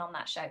 I'm getting on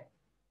that show.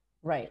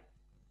 Right.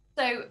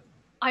 So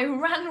I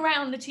ran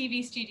around the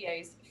TV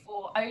studios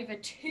for over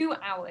 2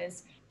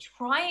 hours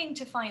trying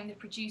to find the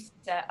producer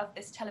of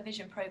this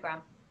television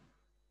program.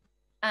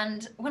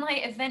 And when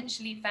I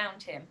eventually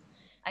found him,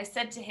 I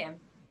said to him,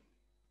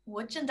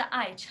 我真的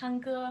爱唱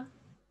歌,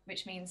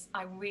 which means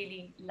I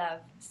really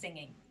love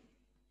singing.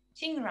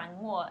 请让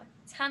我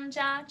参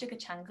加这个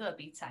唱歌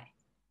比赛.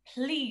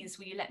 Please,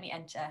 will you let me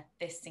enter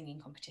this singing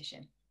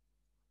competition?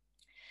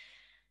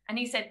 And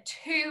he said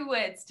 2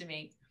 words to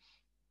me.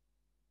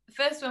 The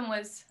first one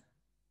was,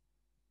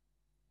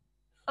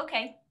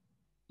 okay.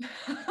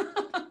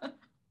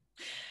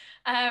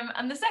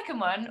 And the second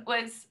one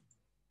was,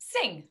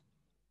 sing.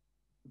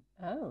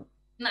 Oh.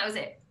 And that was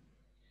it.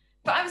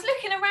 But I was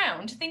looking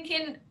around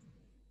thinking,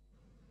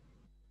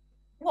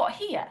 what,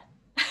 here?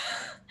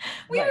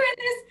 We were in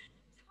this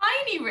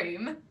tiny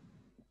room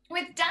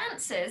with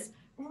dancers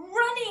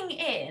running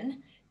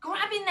in,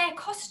 grabbing their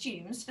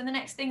costumes for the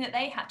next thing that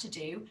they had to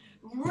do,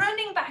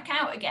 running back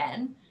out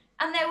again.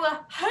 And there were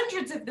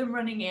hundreds of them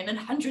running in and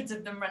hundreds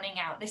of them running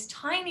out, this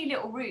tiny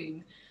little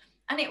room.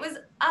 And it was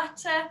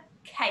utter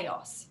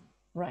chaos.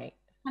 Right.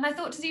 And I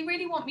thought, does he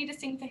really want me to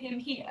sing for him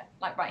here?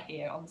 Like right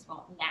here on the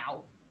spot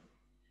now?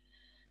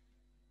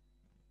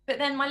 But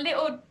then my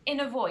little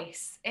inner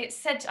voice, it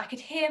said, I could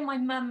hear my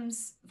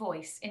mum's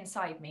voice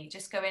inside me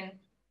just going,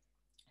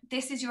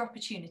 this is your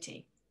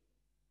opportunity.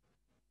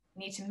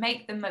 You need to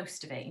make the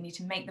most of it. You need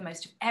to make the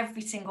most of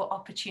every single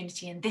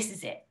opportunity, and this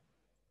is it.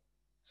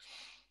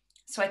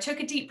 So I took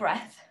a deep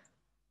breath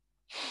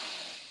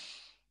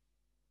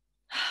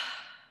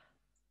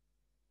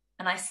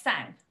and I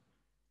sang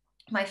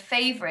my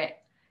favorite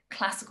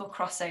classical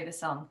crossover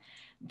song.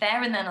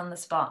 There and then on the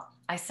spot,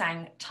 I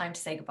sang Time to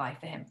Say Goodbye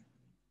for him.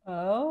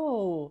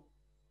 Oh.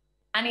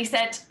 And he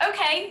said,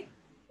 okay,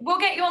 we'll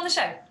get you on the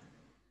show.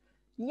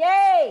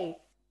 Yay.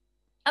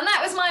 And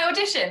that was my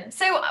audition.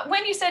 So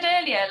when you said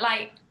earlier,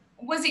 like,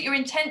 was it your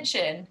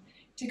intention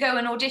to go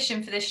and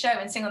audition for this show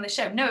and sing on this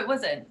show? No, it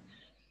wasn't.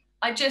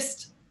 I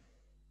just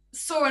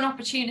saw an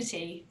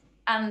opportunity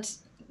and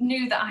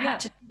knew that I had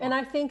to. And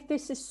I think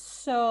this is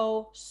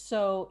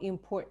so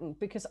important,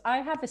 because I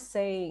have a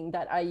saying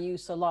that I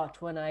use a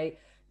lot when I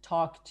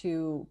talk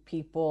to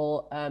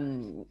people,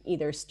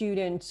 either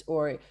students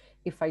or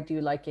if I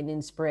do like an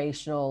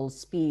inspirational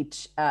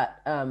speech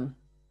at,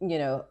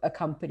 a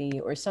company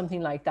or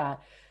something like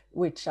that,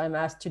 which I'm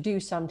asked to do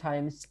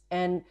sometimes.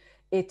 And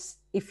it's,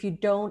 if you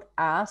don't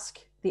ask,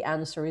 the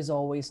answer is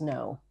always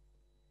no.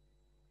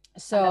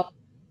 So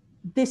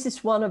this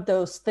is one of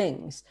those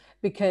things,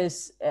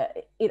 because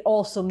it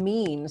also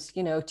means,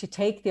 to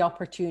take the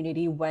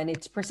opportunity when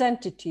it's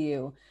presented to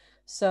you.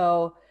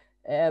 So,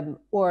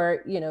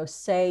 or,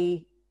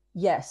 say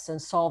yes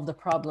and solve the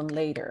problem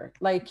later.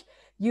 Like,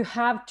 you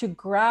have to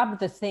grab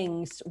the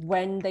things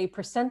when they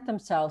present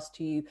themselves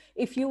to you.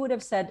 If you would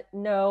have said,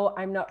 no,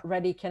 I'm not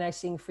ready, can I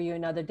sing for you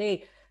another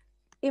day?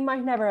 It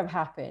might never have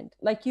happened.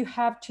 Like, you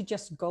have to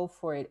just go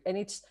for it. And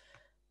it's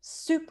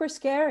super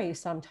scary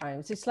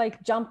sometimes. It's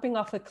like jumping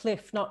off a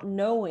cliff, not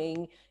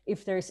knowing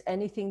if there's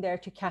anything there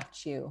to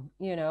catch you,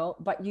 you know,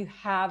 but you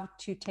have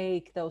to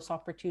take those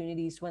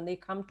opportunities when they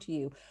come to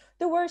you.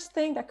 The worst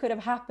thing that could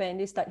have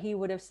happened is that he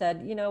would have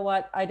said, you know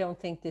what, I don't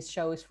think this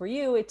show is for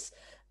you. It's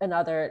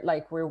another,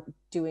 like, we're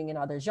doing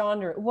another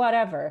genre,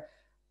 whatever.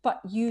 But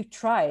you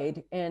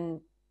tried and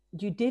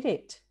you did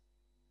it.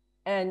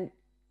 And,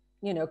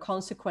 you know,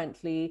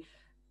 consequently,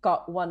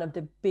 got one of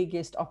the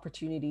biggest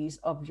opportunities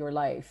of your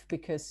life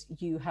because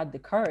you had the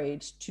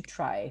courage to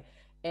try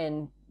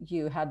and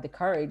you had the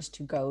courage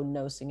to go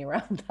nosing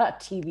around that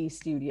TV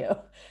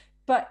studio.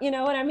 But you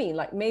know what I mean?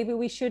 Like, maybe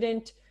we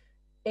shouldn't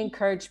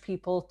encourage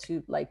people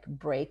to like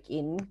break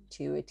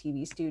into a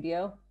TV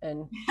studio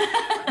and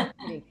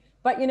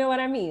but you know what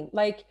I mean?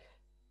 Like,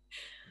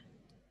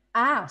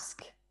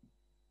 ask,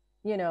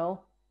 you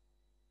know,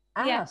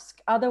 ask.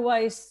 Yeah.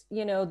 Otherwise,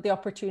 you know, the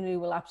opportunity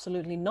will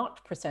absolutely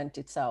not present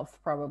itself,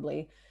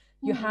 probably.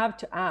 You have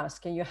to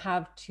ask and you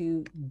have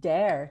to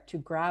dare to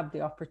grab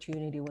the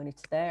opportunity when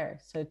it's there.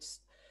 So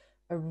it's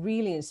a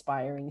really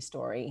inspiring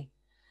story.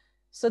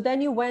 So then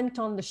you went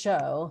on the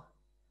show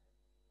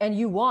and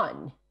you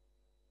won.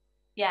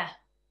 Yeah.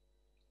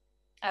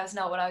 That was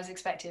not what I was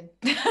expecting.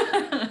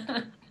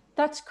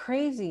 That's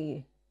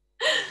crazy.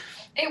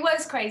 It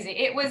was crazy.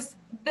 It was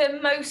the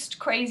most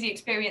crazy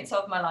experience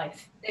of my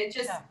life. It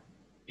just,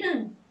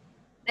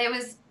 there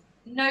was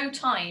no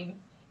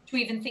time to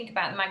even think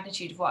about the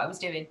magnitude of what I was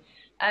doing.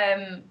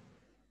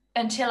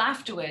 Until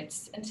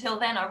afterwards. Until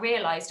then I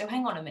realized, oh,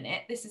 hang on a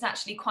minute, this is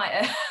actually quite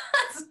a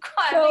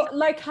so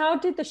like, how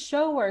did the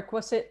show work?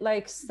 Was it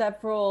like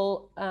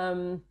several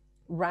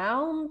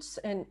rounds,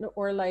 and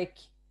or like,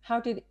 how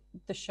did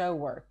the show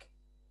work?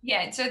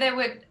 Yeah, so there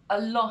were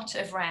a lot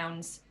of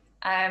rounds,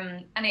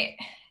 and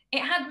it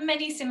had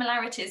many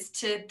similarities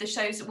to the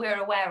shows that we're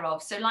aware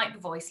of. So like The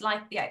Voice,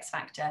 like The X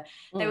Factor,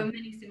 there were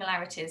many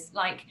similarities.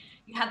 Like,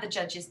 you had the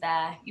judges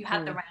there, you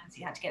had the rounds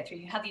you had to get through,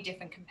 you had your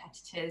different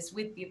competitors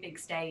with your big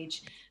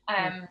stage.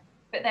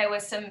 But there were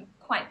some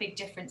quite big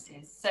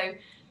differences. So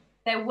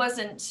there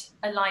wasn't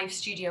a live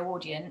studio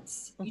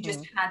audience. You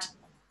just had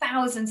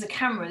thousands of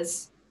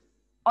cameras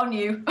on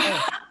you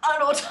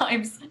at all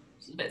times.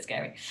 It's a bit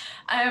scary.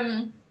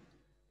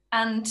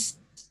 And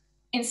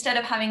instead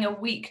of having a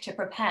week to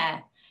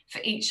prepare for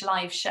each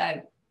live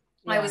show,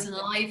 I was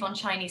live on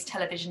Chinese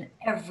television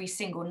every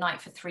single night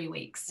for 3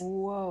 weeks.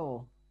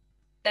 Whoa.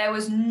 There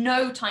was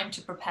no time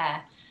to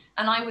prepare.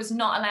 And I was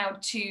not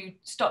allowed to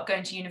stop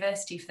going to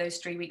university for those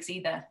 3 weeks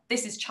either.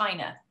 This is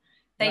China.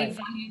 They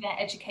value their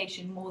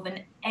education more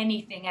than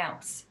anything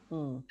else.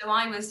 So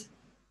I was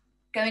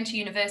going to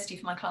university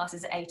for my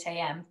classes at 8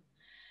 a.m,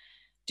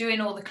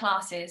 doing all the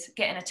classes,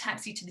 getting a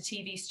taxi to the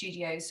TV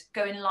studios,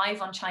 going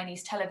live on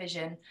Chinese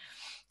television,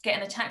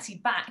 getting a taxi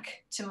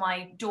back to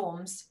my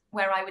dorms,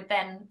 where I would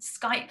then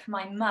Skype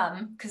my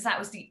mum, because that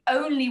was the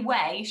only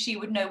way she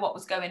would know what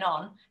was going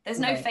on. There's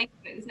no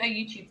Facebook, there's no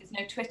YouTube, there's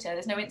no Twitter,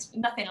 there's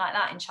nothing like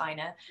that in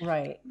China.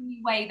 Right. The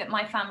only way that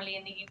my family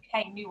in the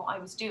UK knew what I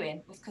was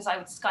doing was because I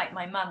would Skype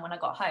my mum when I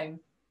got home.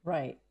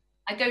 Right.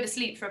 I'd go to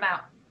sleep for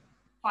about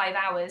 5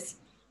 hours,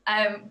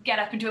 get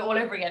up and do it all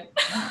over again.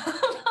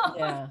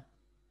 Yeah.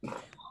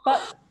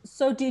 But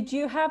so did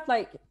you have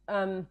like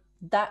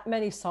that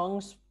many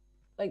songs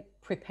like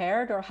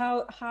prepared, or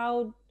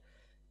how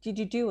did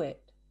you do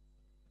it?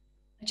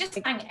 I just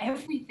sang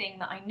everything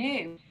that I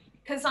knew,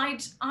 because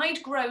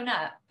I'd grown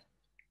up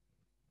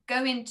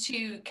going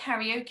to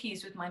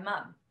karaoke's with my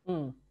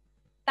mum.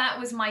 That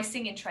was my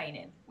singing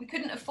training. We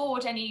couldn't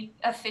afford any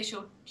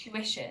official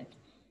tuition.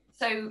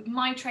 So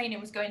my training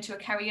was going to a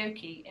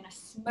karaoke in a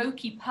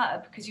smoky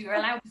pub, because you were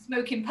allowed to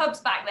smoke in pubs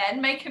back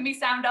then, making me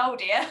sound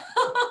old here.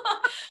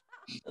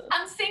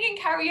 And singing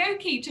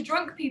karaoke to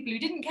drunk people who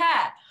didn't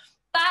care.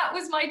 That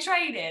was my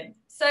training.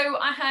 So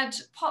I had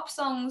pop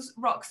songs,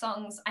 rock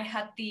songs. I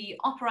had the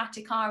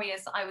operatic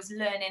arias that I was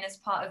learning as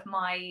part of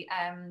my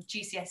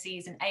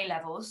GCSEs and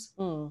A-levels.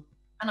 And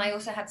I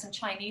also had some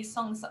Chinese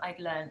songs that I'd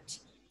learnt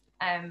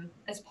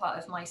as part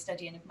of my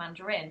studying of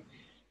Mandarin.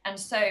 And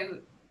so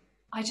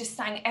I just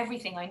sang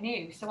everything I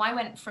knew. So I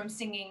went from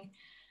singing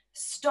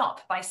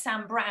Stop by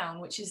Sam Brown,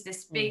 which is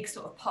this big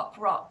sort of pop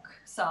rock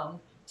song,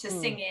 to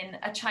singing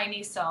a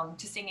Chinese song,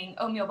 to singing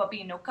O mio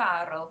babino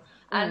caro,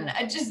 and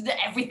just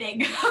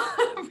everything.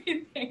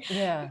 Everything.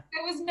 Yeah.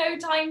 There was no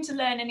time to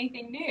learn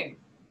anything new.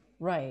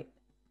 Right.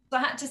 So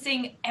I had to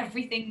sing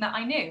everything that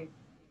I knew.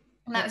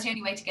 And that was the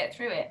only way to get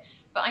through it.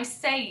 But I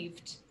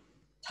saved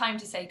Time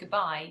to Say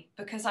Goodbye,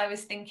 because I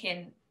was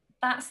thinking,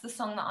 that's the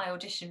song that I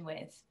audition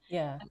with.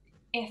 Yeah. And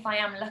if I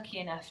am lucky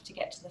enough to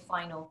get to the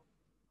final,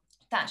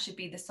 that should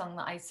be the song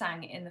that I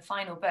sang in the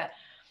final. But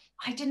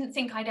I didn't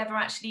think I'd ever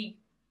actually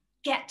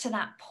get to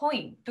that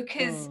point,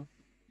 because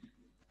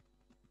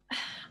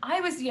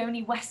I was the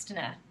only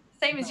Westerner,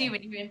 same as you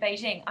when you were in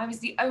Beijing. I was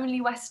the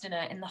only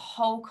Westerner in the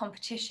whole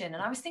competition.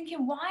 And I was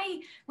thinking, why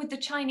would the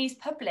Chinese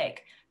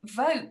public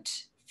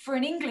vote for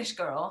an English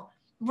girl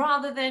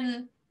rather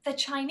than the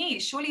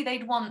Chinese? Surely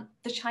they'd want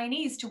the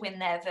Chinese to win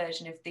their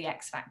version of the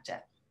X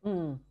Factor.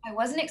 I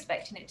wasn't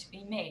expecting it to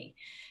be me.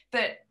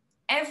 But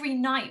every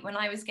night when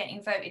I was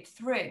getting voted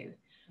through,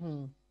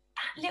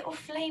 that little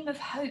flame of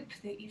hope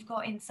that you've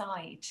got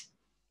inside,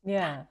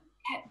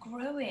 kept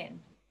growing.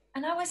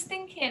 And I was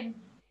thinking,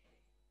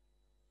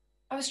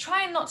 I was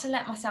trying not to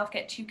let myself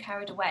get too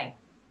carried away,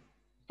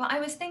 but I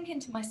was thinking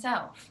to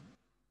myself,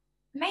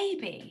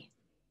 maybe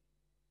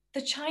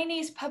the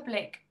Chinese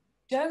public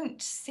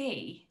don't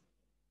see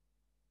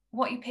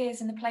what your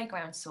peers in the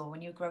playground saw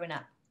when you were growing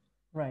up.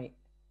 Right.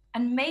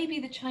 And maybe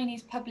the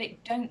Chinese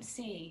public don't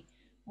see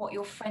what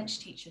your French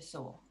teacher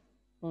saw.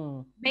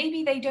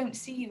 Maybe they don't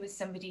see you as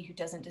somebody who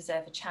doesn't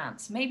deserve a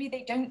chance. Maybe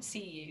they don't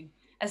see you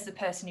as the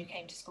person who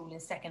came to school in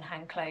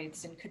secondhand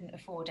clothes and couldn't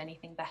afford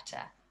anything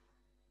better.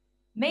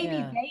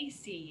 Maybe they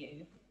see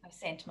you, I was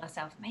saying to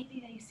myself,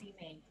 maybe they see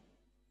me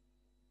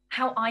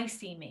how I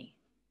see me,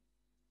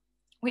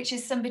 which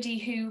is somebody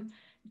who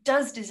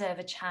does deserve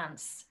a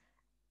chance.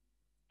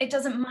 It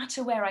doesn't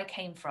matter where I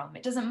came from.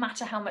 It doesn't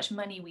matter how much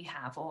money we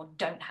have or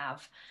don't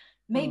have.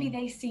 Maybe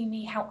they see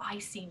me how I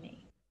see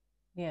me.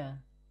 Yeah.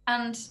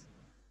 And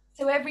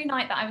so every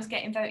night that I was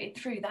getting voted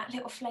through, that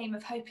little flame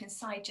of hope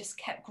inside just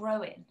kept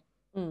growing.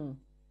 And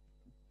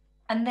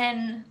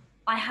then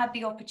I had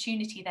the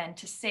opportunity then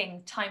to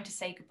sing Time to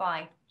Say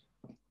Goodbye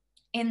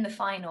in the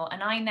final.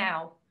 And I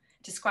now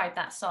describe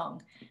that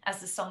song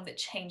as the song that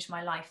changed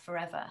my life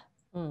forever.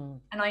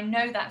 And I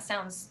know that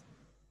sounds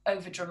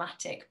over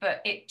dramatic, but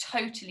it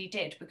totally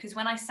did, because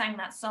when I sang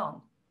that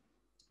song,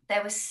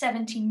 there were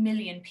 70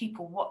 million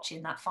people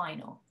watching that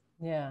final.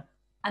 Yeah.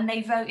 And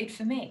they voted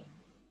for me.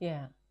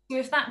 Yeah. So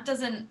if that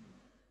doesn't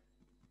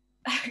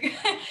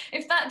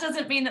if that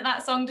doesn't mean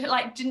that song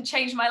didn't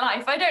change my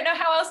life, I don't know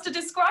how else to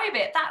describe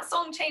it. That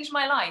song changed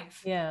my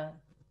life. Yeah.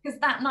 Because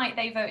that night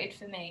they voted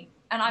for me,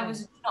 and I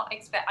was not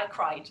I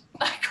cried.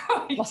 I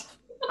cried. Well,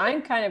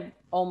 I'm kind of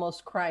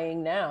almost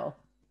crying now,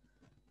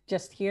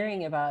 just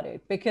hearing about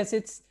it, because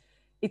it's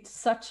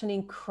such an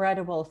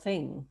incredible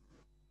thing.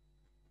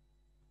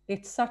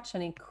 It's such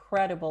an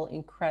incredible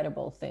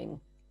thing.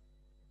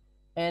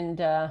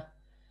 And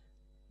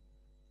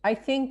I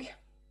think,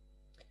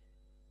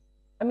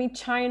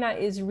 China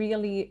is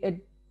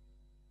really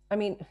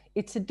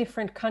it's a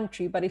different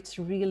country, but it's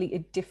really a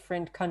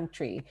different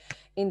country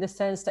in the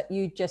sense that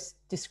you just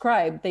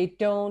described. They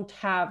don't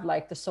have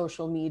like the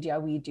social media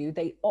we do.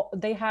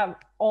 They have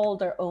all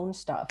their own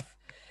stuff,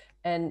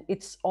 and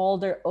it's all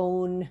their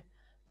own.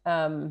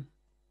 I've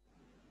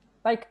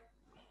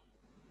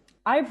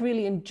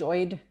really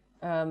enjoyed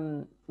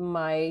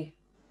my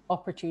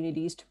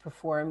opportunities to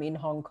perform in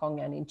Hong Kong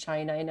and in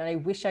China, and I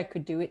wish I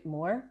could do it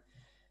more.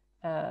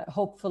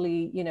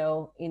 Hopefully,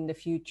 in the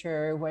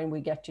future, when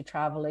we get to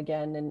travel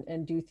again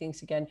and do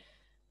things again,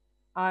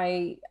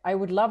 I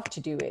would love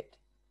to do it.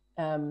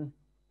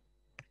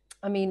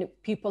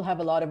 People have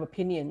a lot of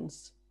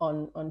opinions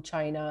on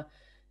China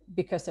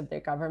because of their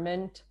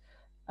government,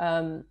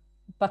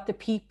 but the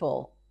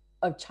people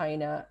of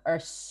China are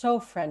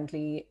so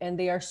friendly and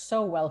they are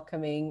so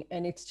welcoming,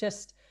 and it's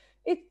just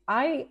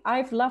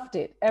I've loved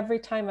it. Every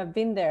time I've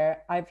been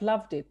there, I've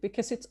loved it,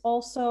 because it's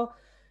also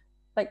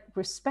like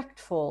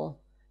respectful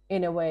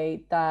in a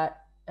way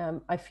that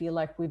I feel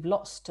like we've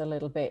lost a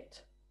little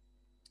bit.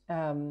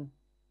 In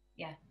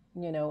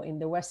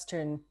the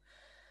Western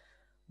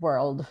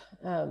world,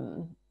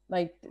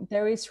 like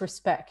there is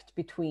respect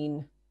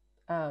between,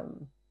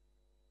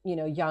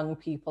 young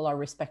people are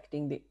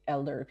respecting the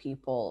elder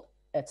people,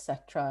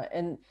 etc.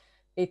 And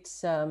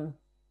it's, I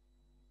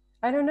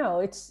don't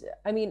know.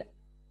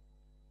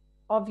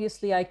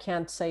 Obviously I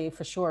can't say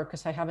for sure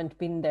because I haven't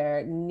been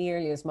there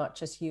nearly as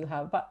much as you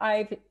have, but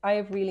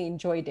I've really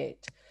enjoyed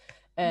it.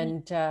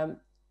 And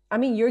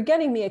you're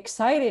getting me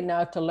excited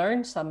now to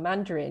learn some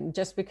Mandarin,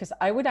 just because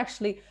I would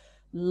actually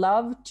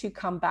love to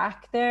come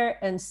back there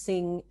and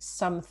sing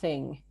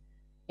something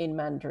in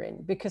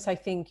Mandarin, because I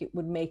think it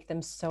would make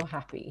them so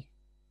happy.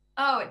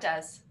 Oh, it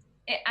does.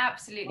 It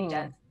absolutely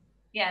does.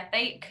 Yeah,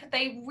 they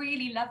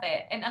really love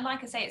it. And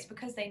like I say, it's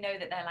because they know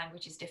that their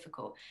language is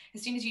difficult.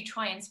 As soon as you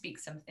try and speak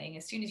something,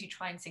 as soon as you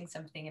try and sing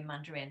something in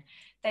Mandarin,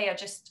 they are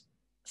just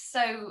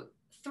so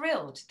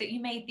thrilled that you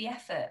made the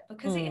effort,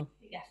 because it is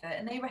the effort,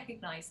 and they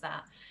recognize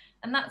that.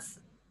 And that's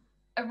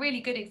a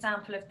really good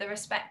example of the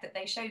respect that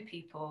they show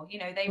people.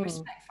 They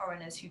respect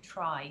foreigners who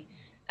try.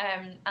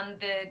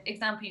 And the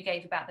example you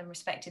gave about them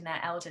respecting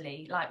their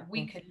elderly, like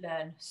we could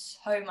learn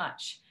so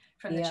much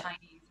from the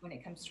Chinese when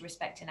it comes to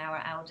respecting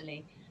our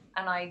elderly.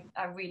 And I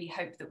really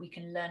hope that we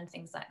can learn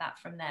things like that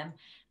from them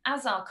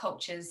as our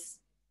cultures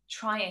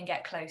try and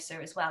get closer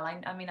as well.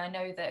 I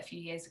know that a few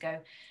years ago,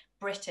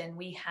 Britain,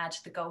 we had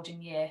the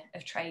golden year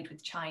of trade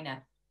with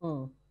China,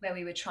 where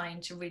we were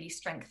trying to really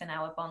strengthen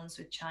our bonds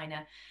with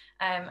China.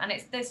 And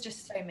there's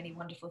just so many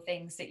wonderful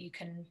things that you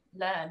can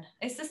learn.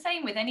 It's the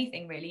same with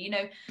anything, really.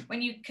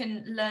 When you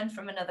can learn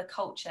from another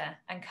culture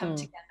and come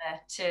together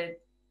to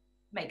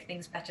make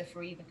things better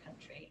for either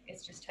country,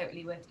 it's just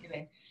totally worth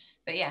doing.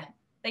 But yeah,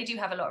 they do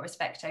have a lot of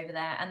respect over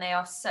there, and they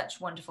are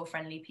such wonderful,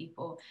 friendly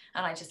people.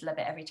 And I just love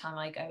it every time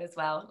I go as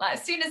well. Like,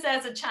 as soon as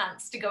there's a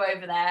chance to go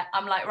over there,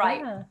 I'm like,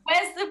 right,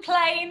 where's the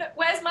plane?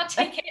 Where's my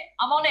ticket?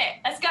 I'm on it.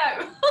 Let's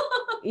go.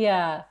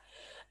 Yeah.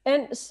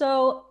 And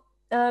so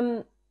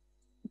then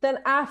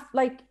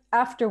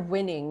after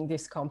winning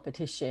this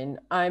competition,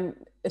 I'm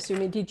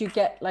assuming, did you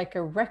get like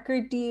a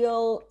record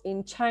deal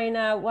in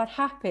China? What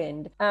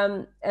happened?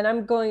 And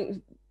I'm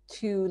going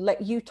to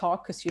let you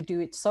talk because you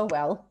do it so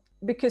well,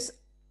 because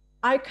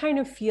I kind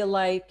of feel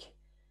like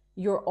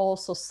you're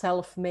also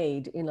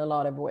self-made in a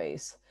lot of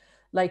ways.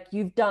 Like,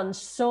 you've done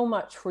so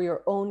much for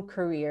your own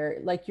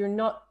career. Like, you're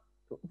not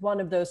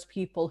one of those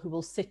people who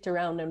will sit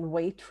around and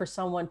wait for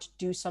someone to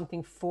do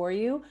something for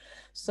you.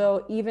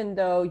 So even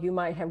though you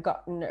might have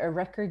gotten a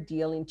record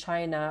deal in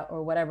China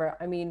or whatever,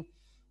 I mean,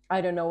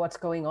 I don't know what's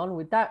going on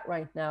with that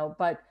right now,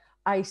 but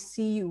I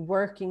see you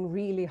working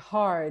really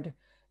hard.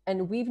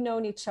 And we've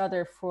known each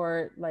other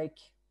for like,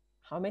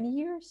 how many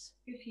years?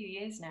 A few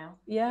years now.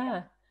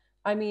 Yeah.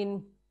 I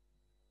mean,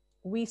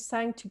 we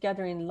sang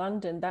together in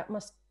London. That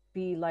must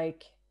be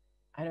like,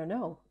 I don't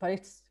know, but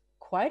it's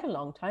quite a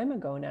long time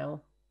ago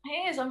now.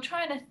 It is. I'm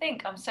trying to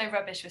think. I'm so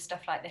rubbish with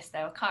stuff like this,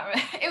 though. I can't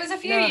remember. It was a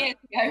few years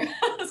ago.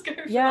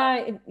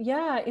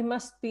 It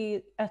must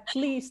be at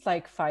least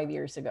like 5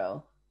 years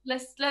ago.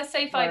 Let's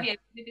say 5 years.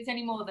 If it's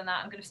any more than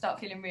that, I'm going to start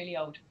feeling really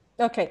old.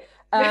 Okay.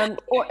 And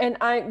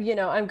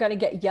I'm going to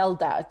get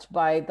yelled at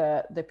by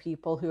the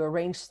people who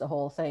arranged the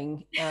whole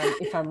thing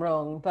if I'm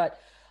wrong, but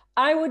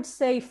I would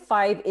say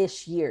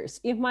 5-ish years.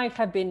 It might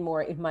have been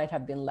more, it might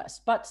have been less,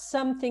 but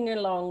something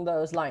along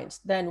those lines.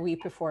 Then we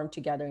performed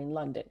together in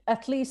London.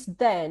 At least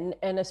then,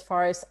 and as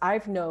far as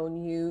I've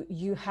known you,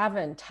 you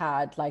haven't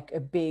had like a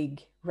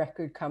big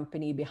record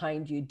company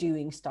behind you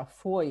doing stuff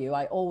for you.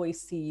 I always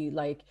see you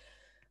like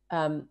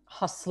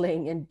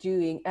hustling and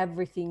doing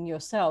everything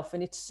yourself.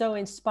 And it's so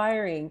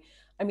inspiring.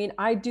 I mean,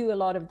 I do a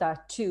lot of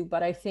that too,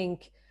 but I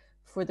think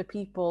for the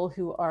people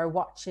who are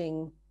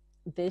watching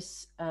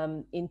this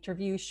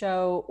interview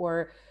show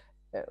or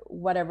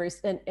whatever,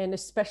 and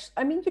especially,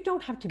 I mean, you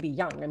don't have to be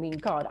young. I mean,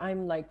 God,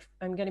 I'm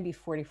going to be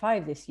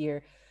 45 this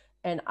year.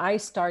 And I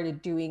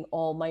started doing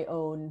all my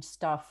own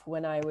stuff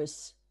when I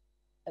was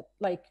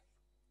like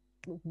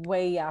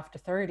way after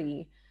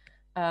 30.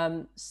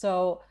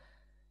 So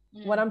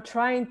what I'm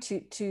trying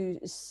to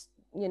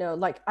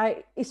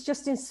it's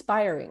just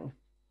inspiring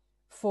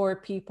for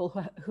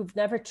people who've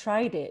never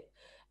tried it.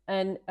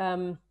 And,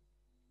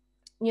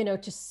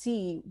 to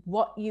see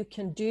what you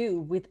can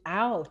do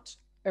without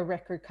a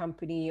record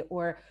company,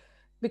 or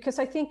because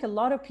I think a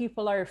lot of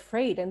people are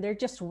afraid and they're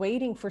just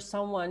waiting for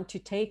someone to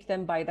take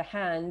them by the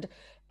hand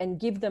and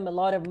give them a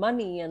lot of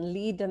money and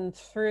lead them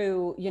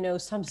through,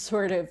 some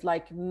sort of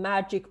like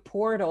magic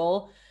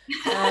portal.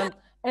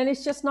 And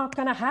it's just not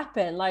going to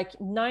happen. Like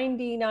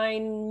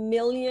 99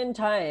 million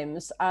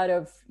times out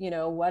of,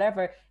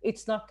 whatever,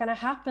 it's not going to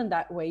happen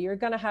that way. You're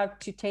going to have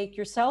to take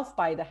yourself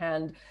by the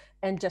hand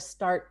and just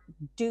start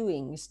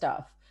doing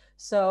stuff.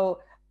 So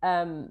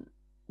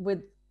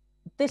with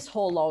this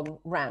whole long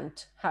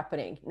rant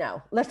happening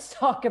now, let's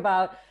talk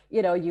about,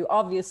 you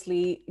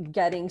obviously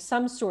getting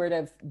some sort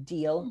of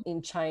deal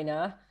in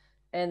China,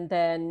 and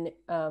then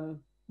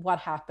what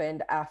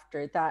happened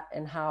after that,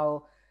 and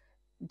how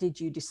did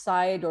you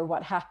decide, or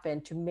what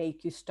happened to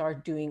make you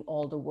start doing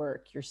all the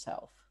work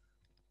yourself?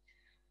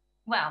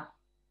 Well,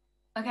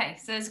 okay,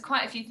 so there's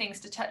quite a few things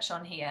to touch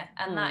on here,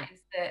 and that is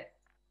that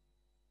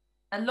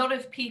a lot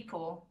of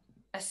people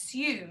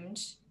assumed,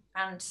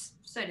 and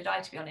so did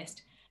I, to be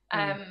honest,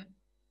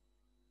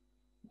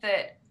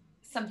 that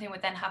something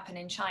would then happen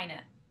in China.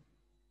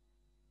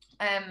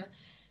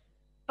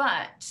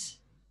 But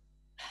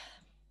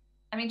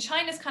I mean,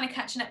 China's kind of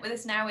catching up with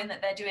us now in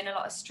that they're doing a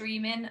lot of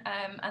streaming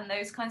and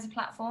those kinds of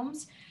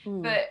platforms.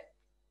 But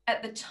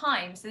at the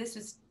time, so this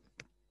was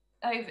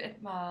over,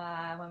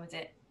 when was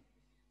it?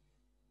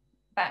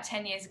 About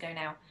 10 years ago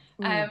now.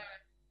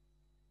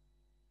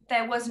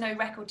 There was no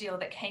record deal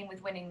that came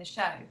with winning the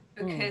show,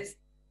 because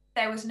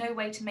there was no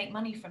way to make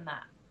money from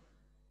that.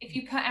 If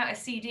you put out a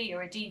CD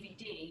or a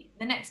DVD,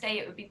 the next day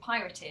it would be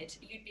pirated.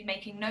 You'd be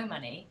making no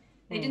money.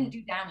 They didn't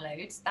do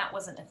downloads. That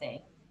wasn't a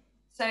thing.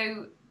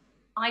 So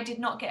I did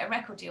not get a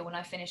record deal when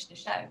I finished the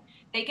show.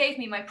 They gave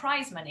me my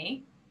prize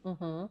money,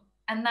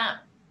 and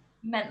that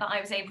meant that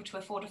I was able to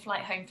afford a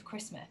flight home for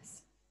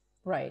Christmas.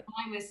 Right.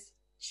 I was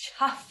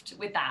chuffed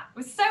with that. I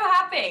was so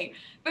happy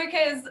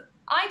because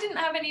I didn't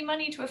have any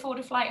money to afford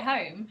a flight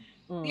home.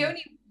 The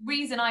only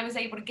reason I was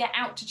able to get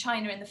out to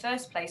China in the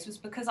first place was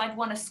because I'd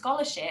won a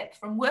scholarship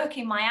from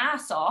working my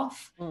ass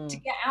off to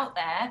get out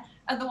there.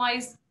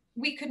 Otherwise,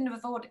 we could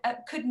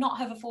not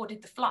have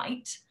afforded the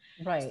flight.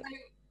 Right. So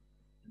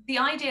the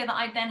idea that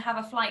I'd then have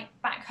a flight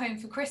back home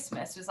for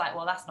Christmas was like,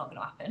 well, that's not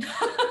going to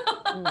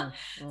happen.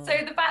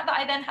 So the fact that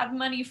I then had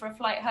money for a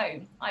flight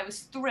home, I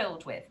was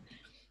thrilled with.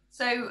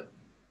 So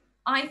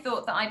I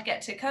thought that I'd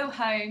get to go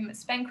home,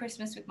 spend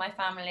Christmas with my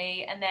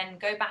family, and then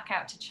go back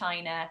out to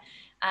China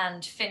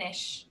and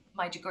finish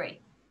my degree.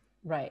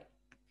 Right.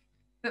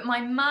 But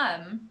my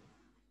mum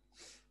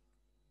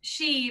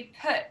she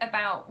put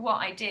about what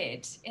I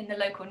did in the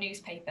local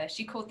newspaper.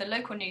 She called the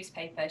local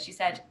newspaper. She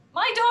said,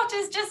 my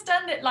daughter's just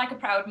done it, like a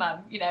proud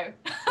mum, you know.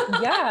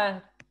 Yeah.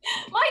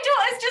 My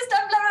daughter's just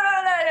done blah,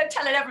 blah, blah, blah,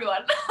 telling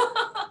everyone.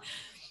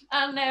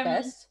 And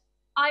Yes.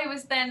 I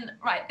was then,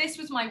 right, this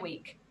was my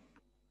week.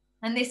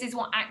 And this is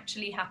what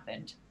actually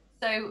happened.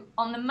 So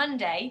on the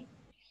Monday,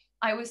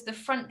 I was the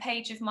front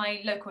page of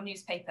my local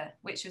newspaper,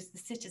 which was The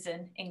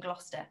Citizen in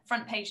Gloucester,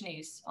 front page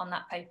news on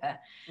that paper.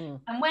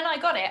 And when I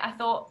got it, I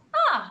thought,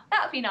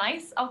 that would be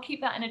nice. I'll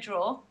keep that in a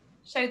drawer,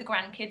 show the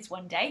grandkids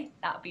one day.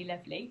 That would be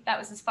lovely. That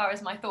was as far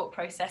as my thought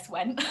process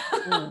went.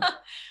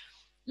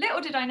 Little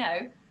did I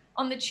know,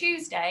 on the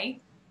Tuesday,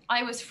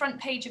 I was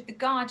front page of The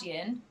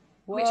Guardian,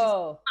 which is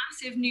a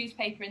massive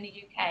newspaper in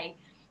the UK.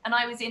 And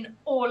I was in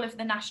all of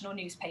the national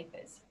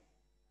newspapers,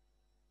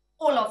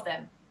 all of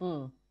them.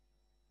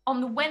 On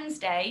the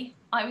Wednesday,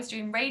 I was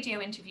doing radio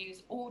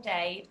interviews all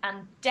day,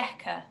 and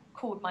Decca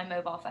called my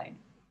mobile phone.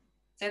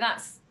 So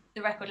that's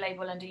the record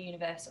label under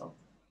Universal.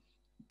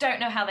 Don't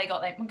know how they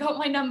got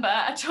my number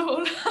at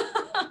all.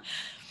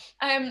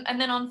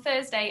 And then on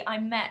Thursday, I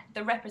met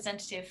the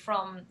representative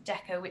from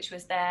Decca, which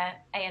was their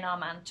A&R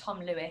man,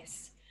 Tom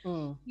Lewis.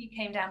 He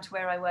came down to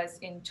where I was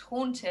in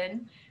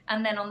Taunton.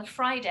 And then on the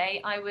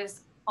Friday, I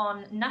was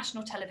on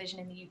national television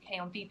in the UK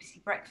on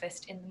BBC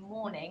Breakfast in the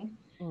morning.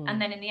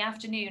 And then in the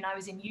afternoon, I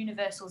was in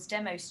Universal's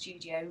demo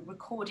studio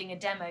recording a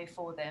demo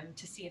for them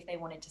to see if they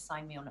wanted to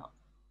sign me or not.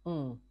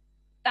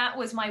 That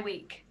was my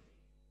week.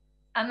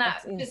 And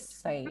that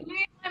just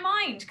blew my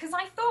mind, because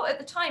I thought at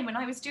the time when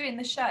I was doing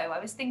the show, I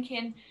was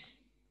thinking,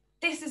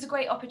 this is a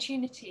great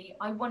opportunity.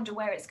 I wonder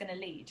where it's going to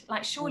lead.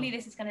 Like, surely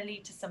this is going to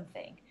lead to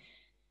something.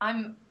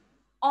 I'm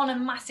on a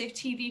massive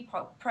TV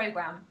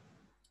program.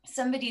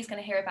 Somebody's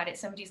going to hear about it.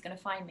 Somebody's going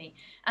to find me.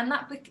 And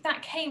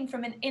that came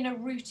from an inner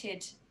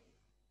rooted,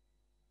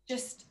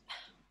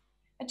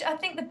 I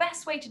think the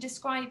best way to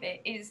describe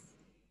it is,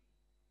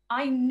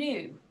 I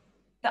knew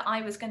that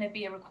I was going to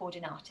be a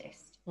recording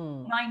artist.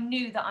 And I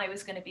knew that I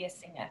was going to be a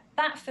singer.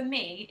 That for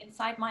me,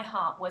 inside my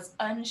heart, was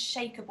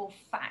unshakable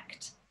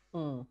fact.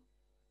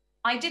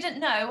 I didn't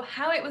know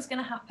how it was going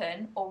to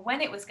happen or when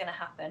it was going to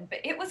happen, but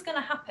it was going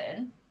to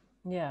happen.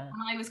 Yeah.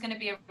 And I was going to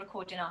be a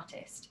recording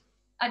artist.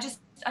 I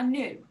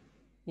knew.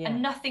 Yeah.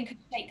 And nothing could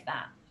shake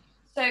that.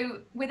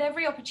 So with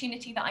every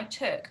opportunity that I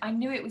took, I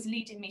knew it was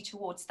leading me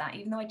towards that,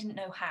 even though I didn't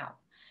know how.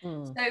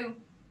 So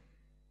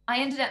I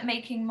ended up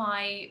making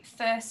my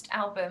first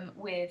album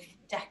with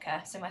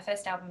Decca. So my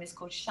first album is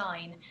called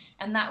Shine.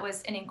 And that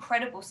was an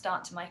incredible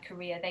start to my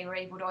career. They were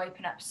able to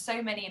open up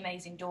so many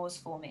amazing doors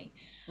for me.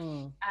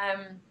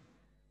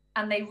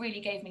 And they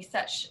really gave me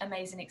such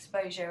amazing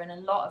exposure. And a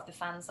lot of the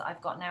fans that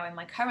I've got now in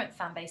my current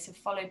fan base have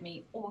followed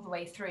me all the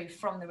way through,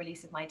 from the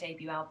release of my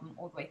debut album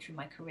all the way through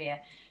my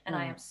career. And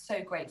I am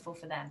so grateful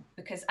for them,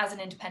 because as an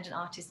independent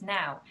artist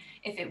now,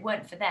 if it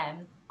weren't for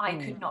them, I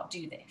could not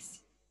do this.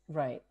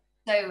 Right.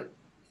 So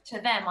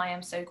to them, I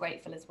am so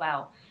grateful as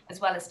well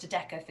as to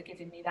Decca for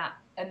giving me that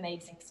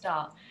amazing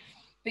start.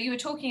 But you were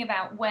talking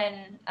about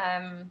when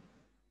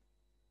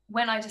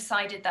I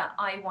decided that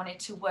I wanted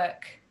to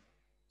work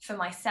for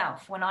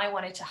myself, when I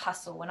wanted to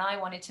hustle, when I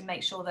wanted to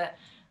make sure that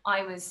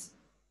I was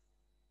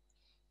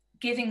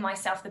giving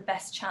myself the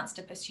best chance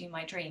to pursue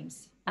my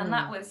dreams. And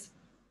that was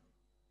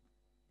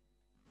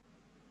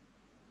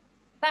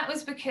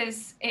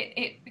because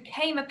it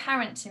became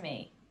apparent to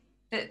me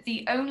that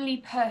the only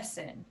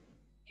person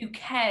who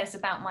cares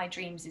about my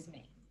dreams is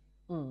me.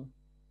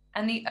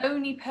 And the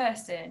only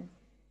person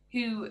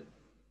who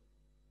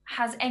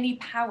has any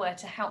power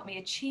to help me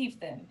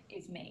achieve them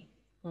is me.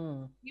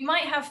 You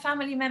might have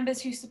family members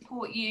who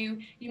support you.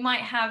 You might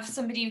have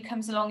somebody who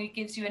comes along who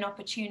gives you an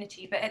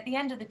opportunity. But at the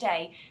end of the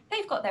day,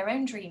 they've got their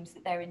own dreams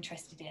that they're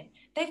interested in.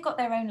 They've got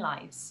their own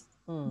lives.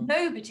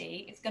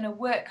 Nobody is going to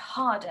work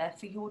harder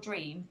for your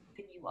dream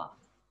than you are.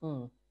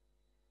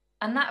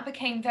 And that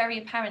became very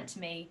apparent to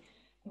me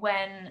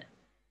when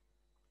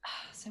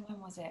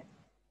was it?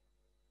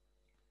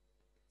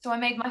 So I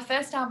made my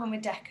first album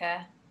with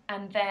Decca,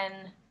 and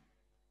then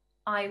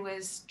I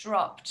was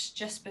dropped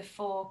just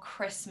before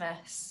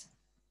Christmas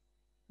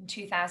in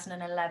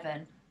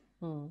 2011.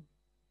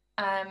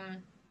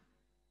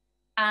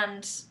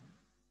 And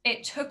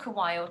it took a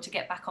while to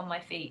get back on my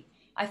feet.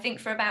 I think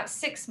for about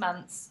 6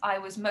 months, I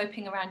was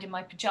moping around in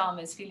my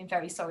pajamas, feeling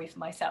very sorry for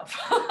myself.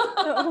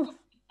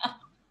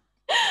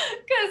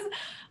 Because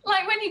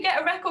like when you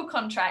get a record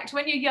contract,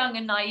 when you're young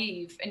and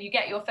naive and you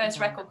get your first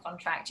record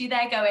contract, you're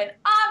there going,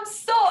 I'm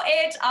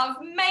sorted,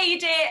 I've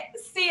made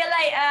it, see you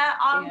later,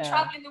 I'm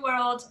traveling the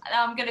world, and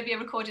I'm going to be a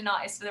recording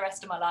artist for the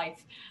rest of my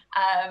life.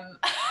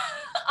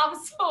 I'm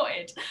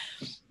sorted.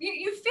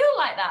 You feel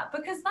like that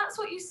because that's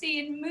what you see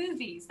in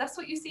movies, that's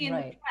what you see in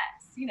the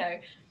press. You know,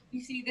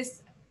 you see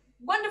this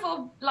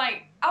wonderful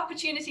like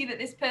opportunity that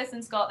this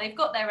person's got, they've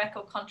got their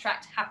record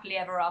contract, happily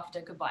ever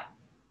after, goodbye.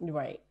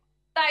 Right.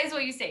 That is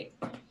what you see.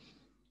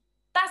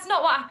 That's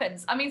not what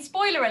happens. I mean,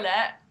 spoiler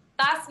alert,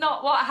 that's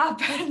not what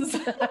happens.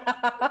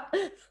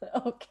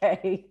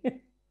 Okay.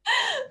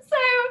 So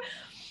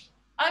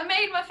I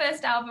made my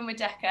first album with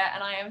Decca,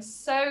 and I am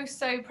so,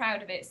 so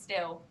proud of it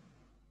still.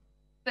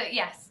 But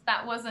yes,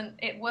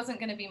 it wasn't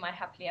going to be my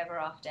happily ever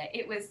after.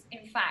 It was,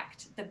 in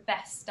fact, the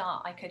best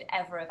start I could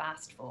ever have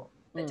asked for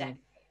that Decca gave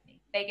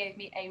me. They gave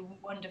me a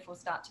wonderful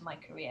start to my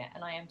career,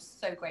 and I am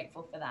so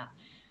grateful for that.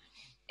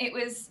 It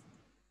was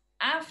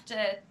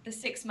after the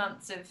 6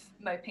 months of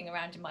moping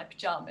around in my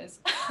pajamas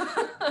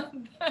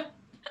that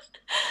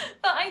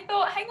I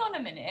thought, hang on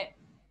a minute.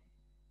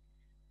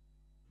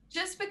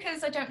 Just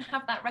because I don't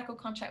have that record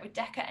contract with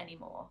Decca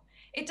anymore,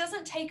 it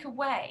doesn't take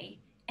away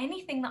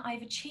anything that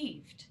I've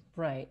achieved.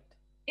 Right.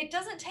 It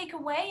doesn't take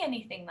away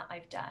anything that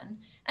I've done,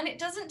 and it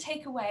doesn't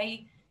take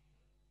away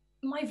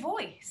my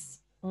voice.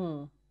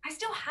 I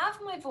still have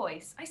my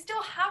voice. I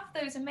still have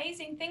those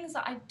amazing things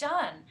that I've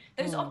done,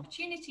 those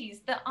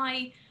opportunities that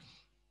I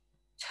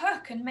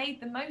took and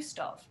made the most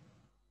of.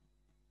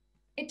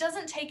 It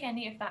doesn't take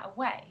any of that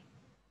away.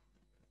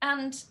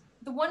 And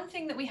the one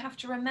thing that we have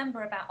to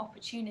remember about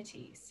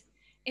opportunities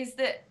is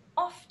that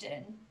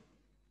often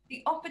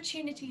the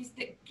opportunities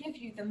that give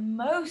you the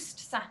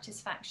most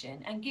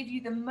satisfaction and give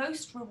you the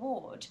most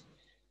reward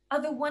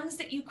are the ones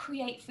that you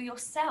create for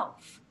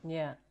yourself.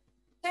 Yeah.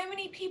 So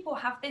many people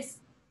have this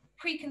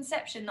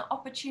preconception that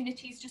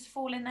opportunities just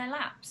fall in their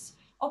laps.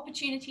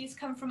 Opportunities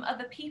come from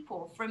other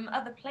people, from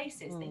other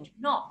places. They do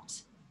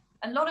not.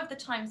 A lot of the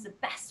times, the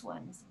best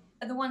ones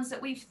are the ones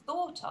that we've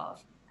thought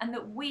of and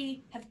that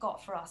we have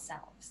got for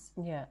ourselves.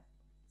 Yeah.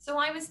 So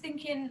I was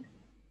thinking,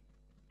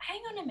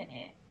 hang on a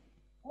minute.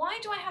 Why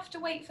do I have to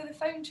wait for the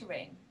phone to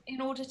ring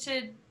in order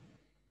to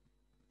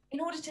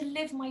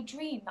live my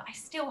dream that I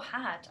still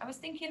had? I was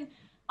thinking,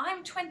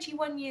 I'm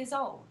 21 years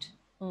old.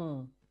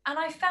 And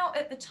I felt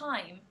at the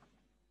time,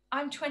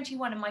 I'm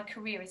 21 and my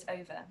career is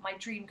over. My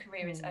dream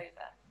career is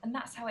over. And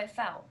that's how it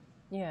felt.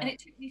 Yeah. And it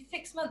took me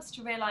 6 months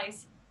to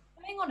realize,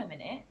 hang on a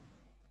minute,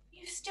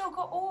 you've still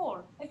got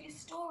all of your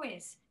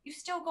stories. You've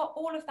still got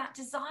all of that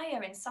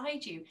desire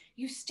inside you.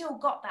 You've still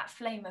got that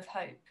flame of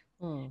hope.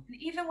 And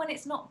even when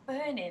it's not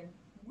burning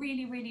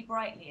really, really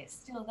brightly, it's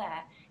still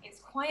there. It's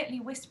quietly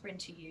whispering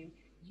to you,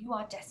 you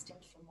are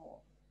destined for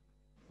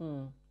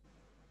more.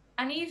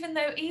 And even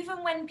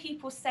when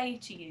people say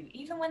to you,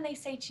 even when they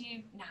say to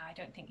you, nah, I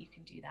don't think you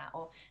can do that,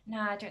 or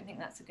nah, I don't think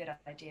that's a good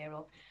idea,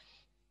 or,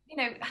 you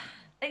know,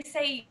 they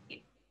say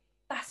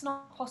that's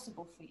not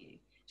possible for you.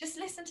 Just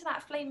listen to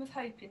that flame of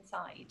hope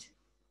inside.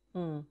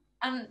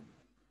 And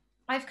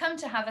I've come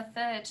to have a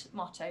third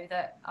motto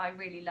that I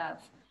really love.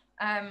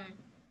 And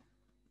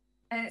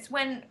it's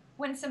when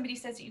somebody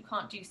says that you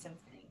can't do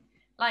something.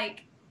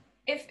 Like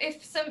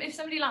if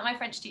somebody like my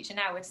French teacher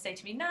now were to say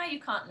to me, no, you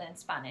can't learn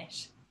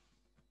Spanish,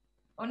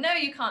 or no,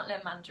 you can't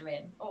learn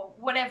Mandarin, or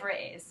whatever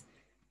it is,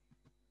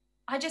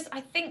 I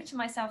think to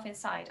myself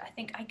inside, I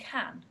think I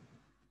can,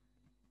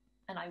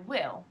 and I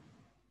will.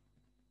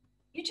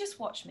 You just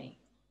watch me.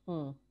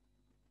 And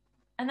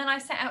then I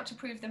set out to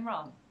prove them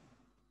wrong.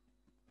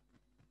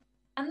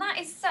 And that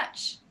is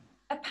such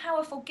a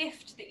powerful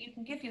gift that you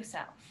can give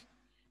yourself.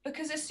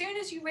 Because as soon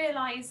as you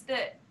realize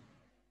that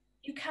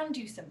you can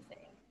do something,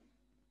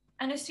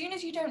 and as soon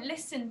as you don't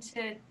listen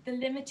to the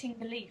limiting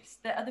beliefs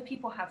that other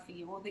people have for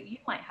you or that you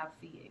might have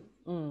for you,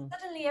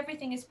 suddenly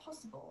everything is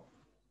possible.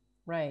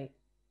 Right.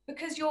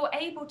 Because you're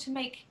able to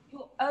make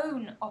your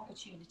own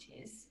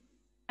opportunities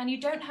and you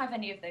don't have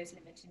any of those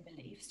limiting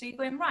beliefs. So you're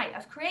going, right,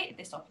 I've created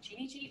this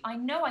opportunity. I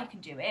know I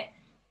can do it.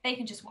 They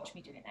can just watch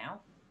me do it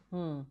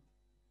now.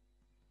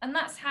 And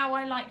that's how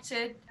I like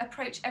to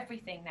approach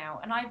everything now.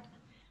 And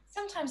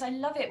sometimes I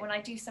love it when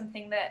I do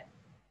something that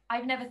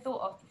I've never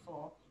thought of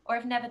before or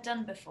I've never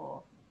done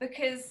before,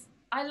 because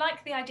I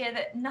like the idea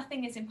that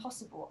nothing is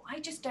impossible.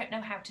 I just don't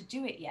know how to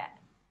do it yet.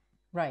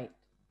 Right.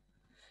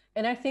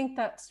 And I think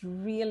that's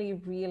really,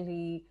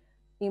 really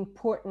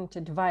important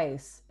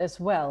advice as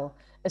well,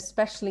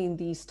 especially in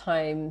these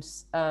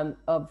times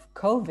of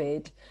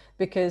COVID,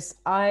 because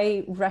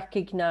I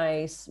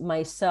recognize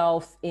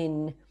myself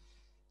in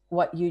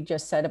what you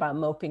just said about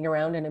moping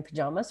around in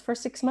pajamas for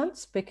 6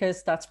 months,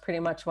 because that's pretty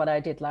much what I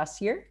did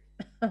last year.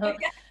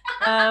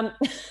 I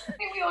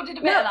think we all did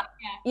a bit of that.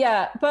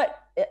 Yeah,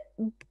 but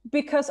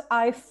because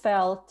I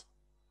felt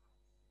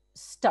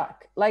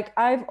stuck. Like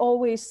I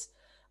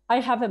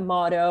have a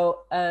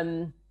motto,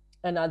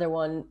 another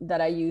one that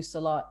I use a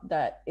lot,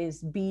 that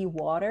is be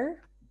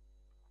water,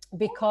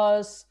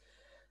 because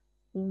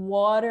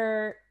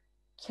water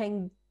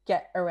can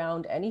get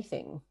around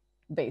anything,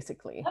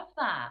 basically. Love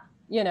that.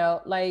 You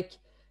know, like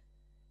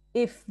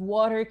if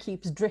water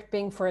keeps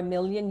dripping for 1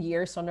 million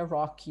years on a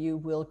rock, you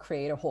will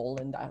create a hole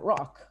in that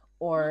rock.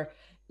 Or,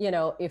 you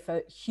know, if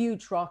a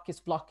huge rock is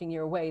blocking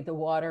your way, the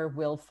water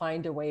will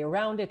find a way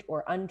around it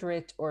or under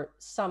it or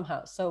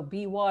somehow. So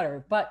be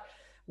water. But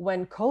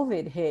when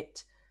COVID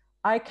hit,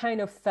 I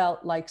kind of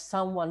felt like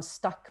someone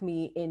stuck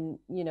me in,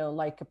 you know,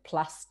 like a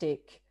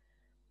plastic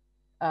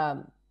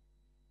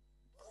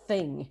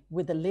thing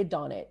with a lid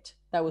on it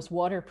that was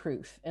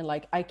waterproof. And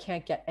like, I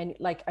can't get any,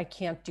 like, I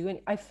can't do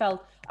any,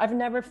 I've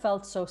never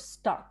felt so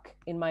stuck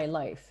in my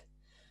life.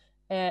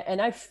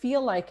 And I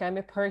feel like I'm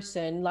a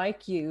person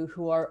like you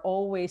who are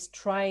always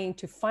trying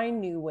to find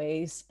new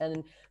ways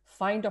and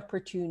find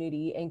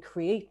opportunity and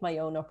create my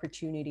own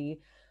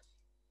opportunity.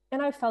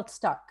 And I felt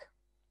stuck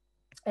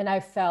and I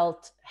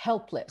felt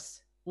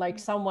helpless, like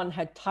someone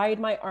had tied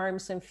my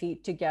arms and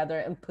feet together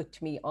and put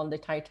me on the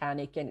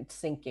Titanic and it's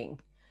sinking,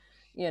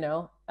 you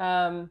know?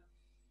 And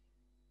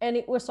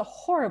it was a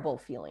horrible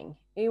feeling.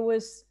 It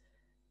was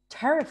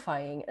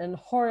terrifying and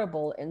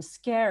horrible and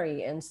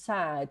scary and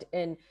sad.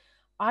 And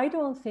I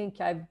don't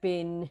think I've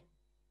been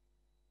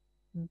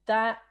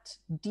that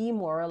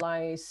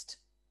demoralized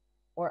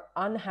or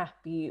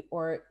unhappy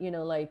or, you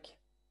know, like,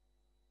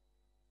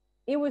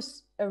 it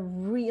was a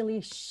really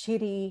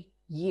shitty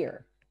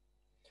year.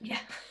 Yeah.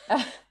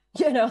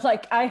 You know,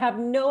 like, I have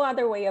no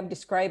other way of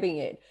describing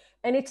it.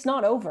 And it's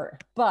not over,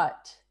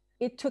 but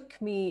it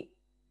took me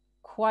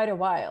quite a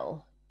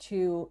while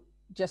to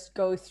just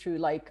go through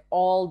like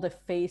all the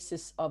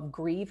phases of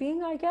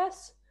grieving, I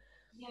guess.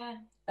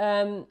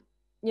 Yeah.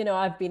 You know,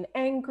 I've been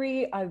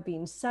angry, I've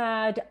been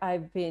sad,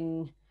 I've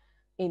been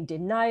in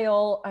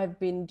denial, I've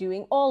been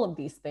doing all of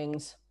these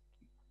things.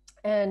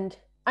 And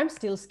I'm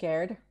still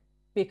scared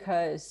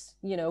because,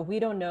 you know, we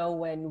don't know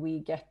when we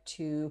get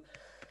to,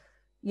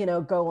 you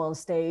know, go on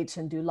stage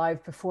and do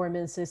live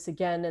performances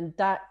again. And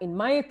that, in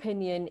my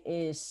opinion,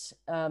 is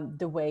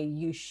the way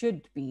you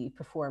should be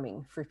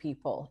performing for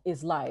people,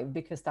 is live,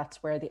 because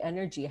that's where the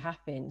energy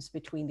happens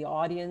between the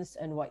audience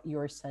and what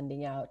you're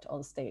sending out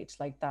on stage.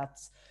 Like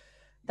that's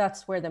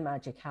where the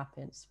magic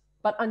happens.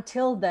 But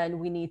until then,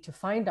 we need to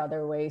find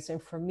other ways.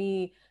 And for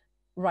me,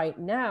 right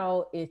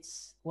now,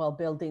 it's, well,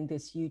 building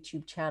this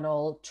YouTube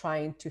channel,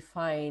 trying to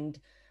find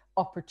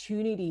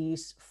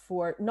opportunities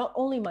for not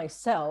only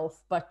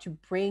myself, but to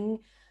bring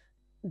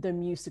the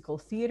musical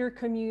theater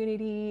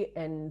community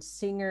and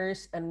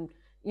singers and,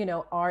 you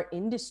know, our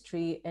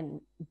industry and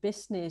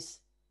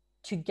business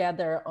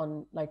together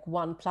on like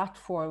one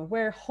platform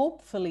where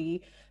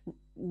hopefully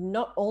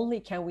not only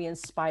can we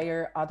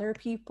inspire other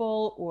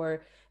people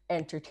or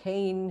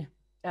entertain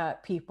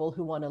people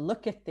who want to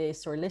look at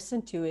this or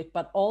listen to it,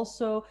 but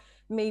also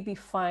maybe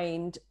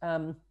find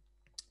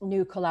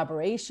new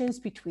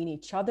collaborations between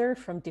each other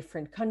from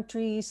different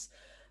countries,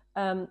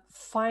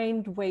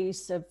 find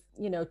ways of,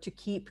 you know, to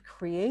keep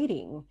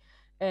creating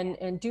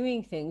and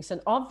doing things.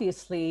 And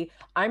obviously,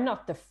 I'm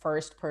not the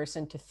first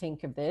person to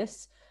think of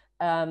this.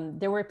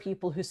 There were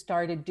people who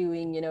started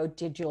doing, you know,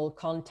 digital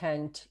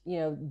content, you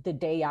know, the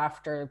day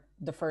after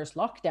the first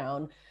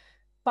lockdown,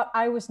 but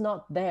I was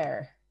not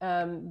there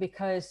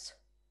because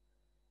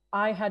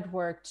I had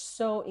worked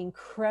so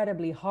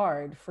incredibly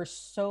hard for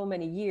so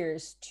many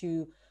years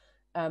to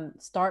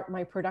start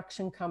my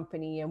production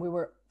company, and we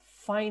were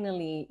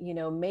finally, you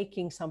know,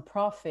 making some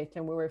profit,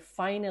 and we were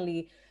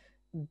finally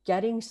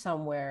getting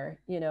somewhere,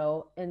 you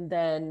know, and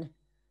then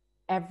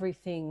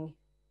everything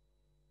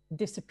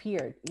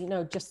disappeared, you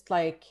know, just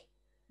like,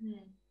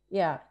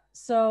 yeah.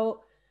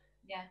 So,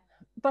 yeah.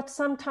 But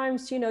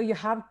sometimes, you know, you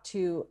have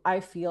to,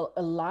 I feel,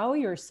 allow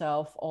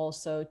yourself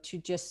also to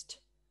just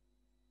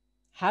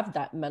have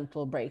that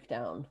mental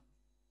breakdown,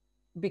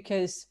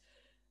 because,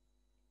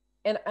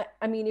 and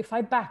I mean, if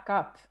I back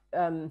up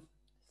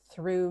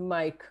through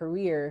my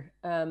career,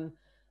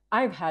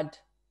 I've had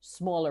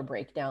smaller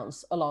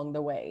breakdowns along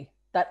the way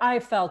that I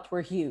felt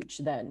were huge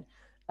then.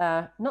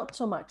 Not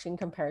so much in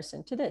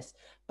comparison to this,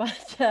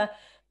 but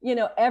you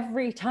know,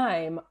 every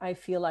time I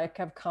feel like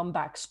I've come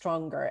back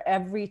stronger.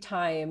 Every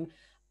time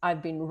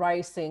I've been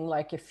rising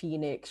like a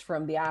phoenix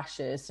from the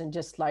ashes and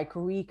just like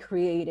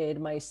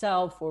recreated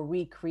myself or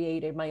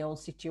recreated my own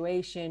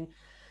situation.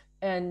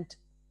 And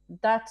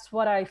that's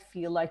what I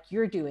feel like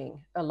you're doing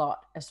a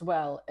lot as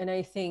well. And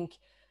I think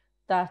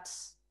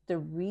that's the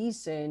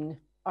reason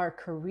our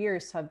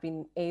careers have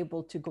been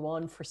able to go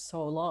on for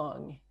so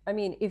long. I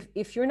mean,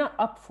 if you're not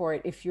up for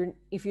it, if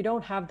you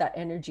don't have that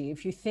energy,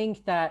 if you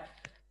think that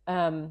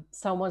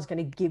someone's going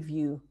to give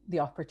you the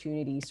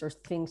opportunities or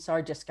things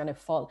are just going to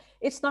fall,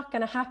 it's not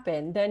going to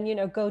happen. Then, you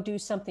know, go do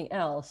something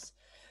else.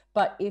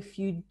 But if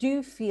you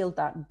do feel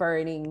that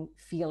burning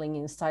feeling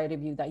inside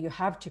of you that you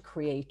have to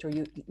create, or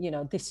you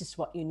know, this is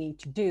what you need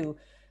to do,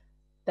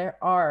 there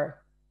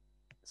are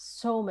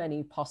so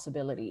many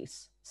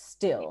possibilities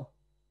still.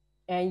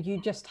 And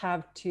you just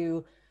have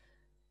to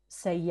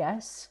say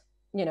yes.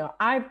 You know,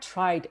 I've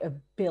tried a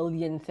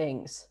billion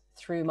things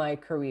through my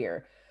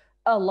career.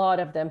 A lot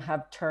of them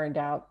have turned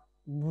out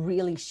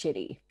really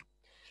shitty.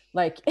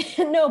 Like,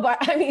 no, but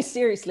I mean,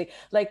 seriously,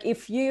 like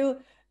if you,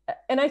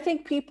 and I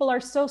think people are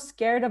so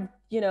scared of,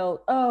 you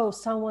know, oh,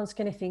 someone's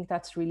going to think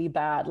that's really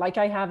bad. Like,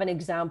 I have an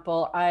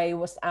example. I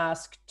was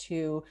asked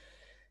to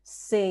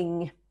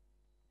sing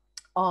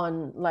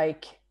on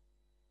like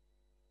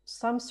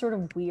some sort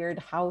of weird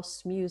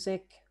house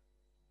music,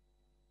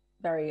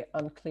 very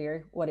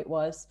unclear what it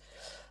was.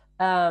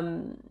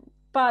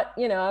 But,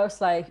 you know, I was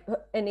like,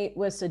 and it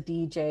was a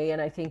DJ,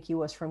 and I think he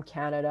was from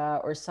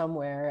Canada or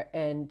somewhere,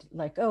 and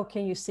like, oh,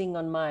 can you sing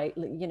on my,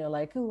 you know,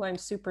 like, oh, I'm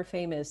super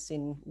famous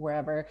in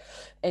wherever,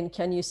 and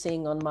can you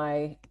sing on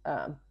my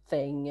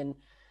thing? And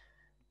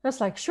I was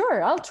like,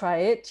 sure, I'll try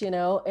it,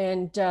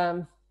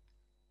 and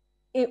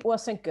it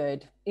wasn't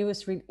good. It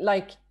was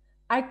like,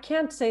 I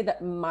can't say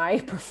that my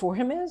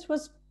performance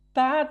was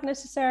bad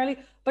necessarily,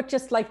 but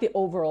just like the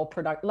overall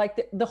product,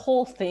 like the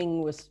whole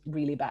thing was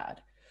really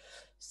bad.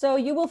 So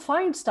you will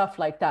find stuff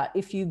like that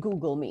if you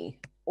Google me,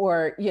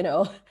 or,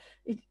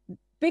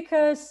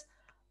 because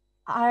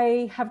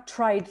I have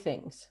tried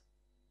things.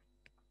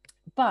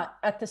 But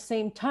at the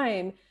same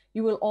time,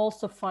 you will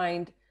also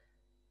find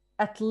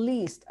at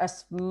least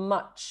as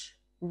much,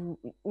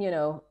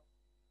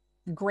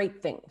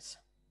 great things,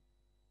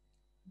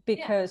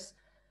 because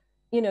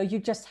you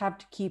just have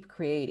to keep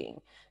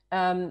creating.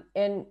 And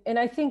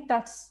I think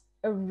that's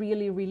a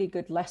really, really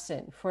good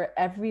lesson for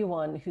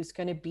everyone who's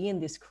going to be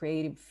in this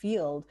creative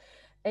field.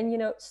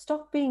 And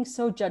stop being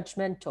so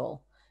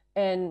judgmental,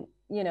 and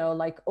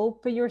like,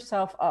 open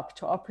yourself up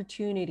to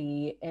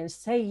opportunity and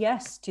say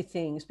yes to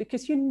things,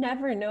 because you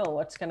never know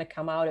what's going to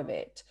come out of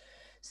it.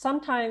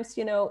 Sometimes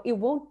it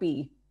won't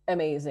be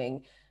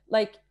amazing.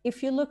 Like,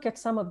 if you look at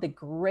some of the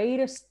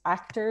greatest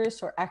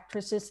actors or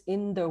actresses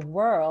in the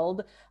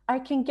world, I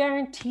can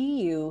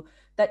guarantee you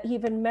that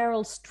even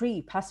Meryl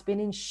Streep has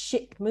been in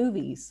shit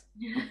movies.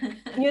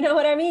 You know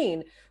what I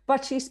mean?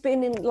 But she's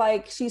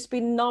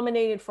been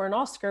nominated for an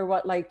Oscar,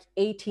 like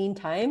 18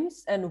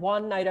 times, and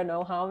won I don't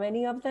know how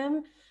many of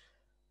them.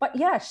 But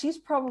yeah, she's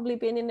probably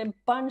been in a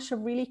bunch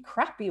of really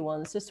crappy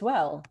ones as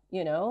well,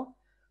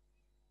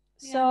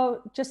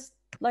 So just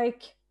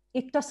like,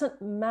 it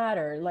doesn't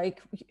matter.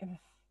 Like,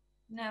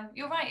 no,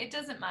 you're right. It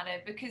doesn't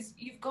matter, because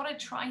you've got to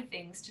try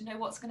things to know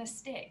what's going to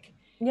stick.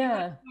 yeah. You've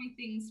got to try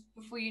things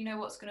before you know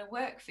what's going to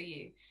work for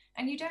you.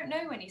 And you don't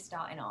know when you're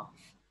starting off.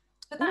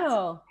 But that's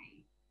No. okay.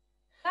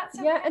 That's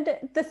okay. Yeah, and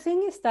the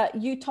thing is that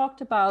you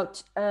talked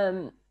about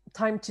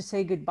Time to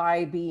Say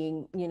Goodbye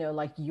being,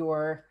 like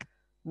your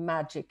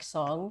magic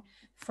song.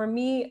 For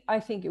me, I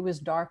think it was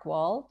Dark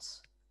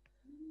Waltz.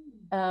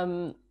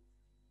 And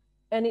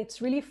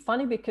it's really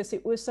funny because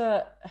it was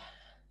a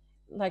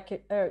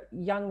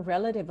young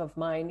relative of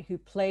mine who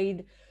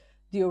played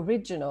the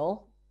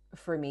original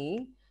for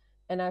me.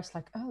 And I was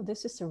like, oh,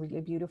 this is a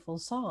really beautiful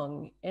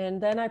song.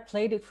 And then I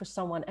played it for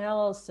someone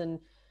else, and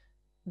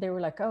they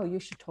were like, oh, you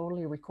should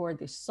totally record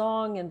this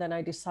song. And then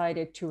I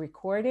decided to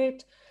record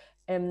it.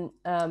 And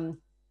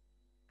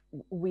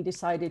we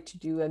decided to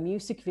do a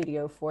music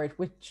video for it,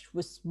 which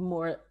was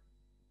more,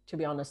 to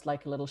be honest,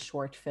 like a little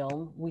short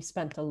film. We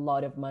spent a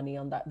lot of money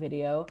on that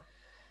video.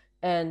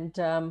 And,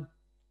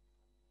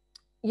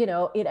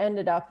 it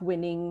ended up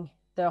winning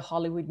the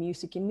Hollywood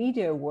Music and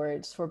Media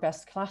Awards for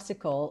Best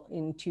Classical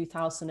in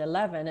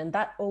 2011. And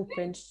that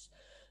opened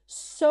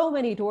so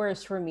many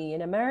doors for me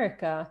in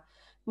America.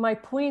 My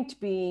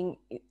point being,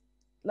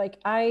 like,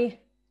 because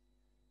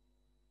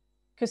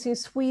in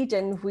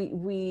Sweden,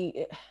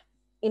 we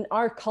in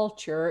our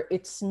culture,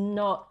 it's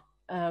not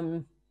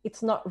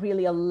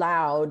really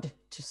allowed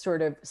to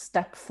sort of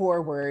step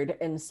forward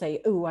and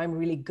say, oh, I'm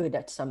really good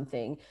at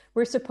something.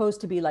 We're supposed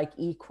to be like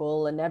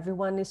equal, and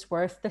everyone is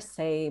worth the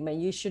same,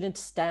 and you shouldn't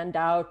stand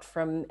out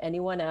from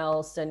anyone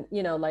else. And,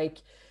 like,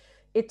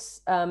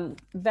 it's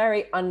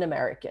very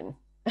un-American.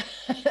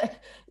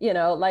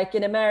 Like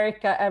in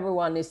America,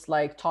 everyone is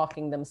like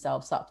talking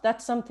themselves up.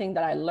 That's something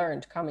that I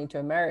learned coming to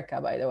America,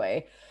 by the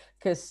way,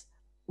 because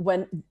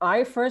when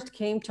I first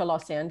came to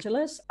Los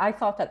Angeles, I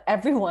thought that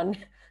everyone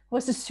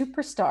was a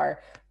superstar,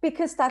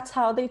 because that's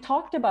how they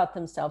talked about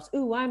themselves.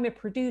 Ooh, I'm a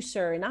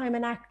producer, and I'm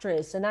an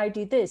actress, and I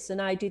do this and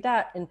I do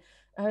that. And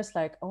I was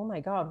like, oh my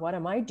God, what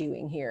am I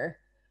doing here?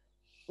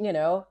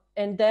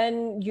 And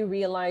then you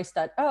realize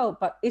that, oh,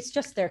 but it's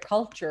just their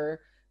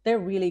culture. They're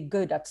really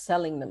good at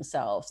selling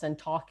themselves and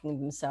talking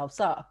themselves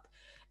up.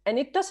 And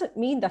it doesn't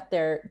mean that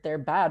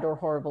they're bad or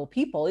horrible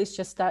people. It's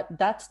just that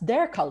that's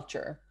their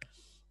culture.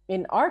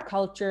 In our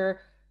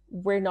culture,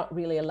 we're not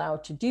really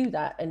allowed to do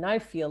that. And I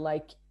feel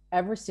like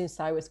ever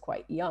since I was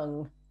quite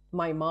young,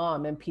 my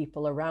mom and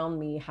people around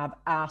me have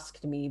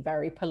asked me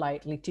very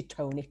politely to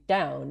tone it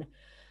down,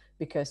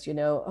 because,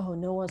 oh,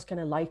 no one's going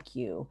to like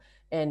you.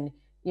 And,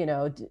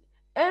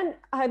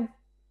 and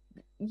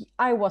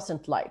I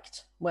wasn't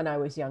liked when I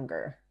was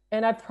younger.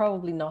 And I've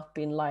probably not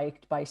been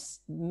liked by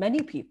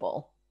many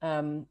people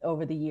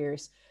over the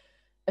years,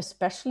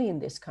 especially in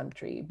this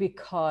country,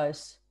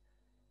 because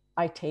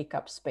I take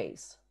up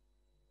space.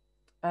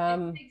 It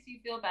makes you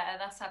feel better.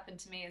 That's happened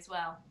to me as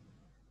well.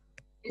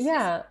 It's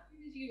yeah. As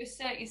soon as you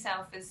assert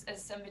yourself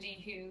as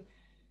somebody who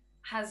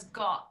has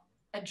got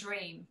a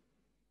dream,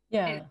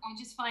 I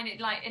just find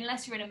it like,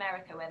 unless you're in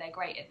America where they're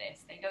great at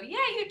this, they go, yeah,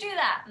 you do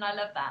that. And I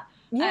love that.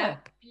 Yeah.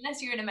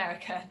 Unless you're in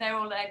America, they're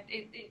all like,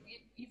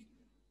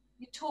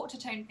 you're taught to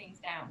tone things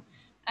down.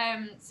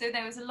 So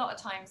there was a lot of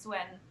times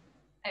when,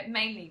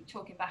 mainly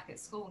talking back at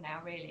school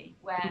now, really,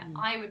 where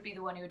I would be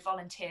the one who would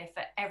volunteer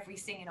for every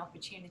singing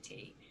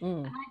opportunity.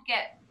 And I'd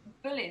get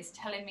bullies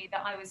telling me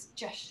that I was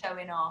just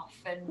showing off,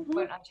 and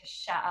won't I just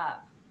shut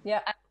up?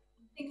 Yeah. And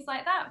things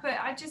like that. But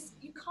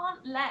you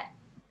can't let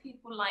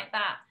people like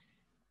that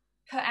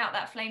put out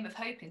that flame of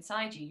hope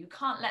inside you. You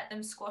can't let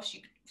them squash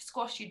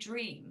your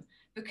dream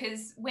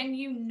because when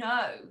you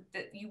know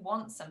that you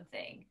want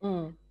something,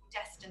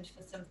 destined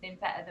for something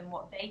better than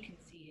what they can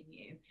see in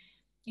you,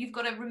 you've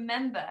got to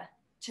remember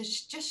to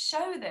just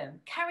show them,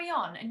 carry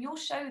on, and you'll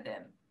show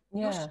them.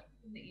 You'll show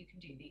them that you can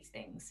do these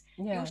things.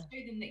 You'll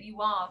show them that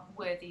you are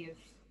worthy of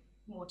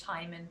more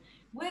time and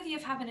worthy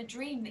of having a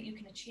dream that you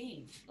can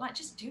achieve. Like,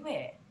 just do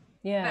it.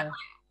 Yeah.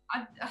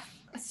 But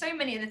so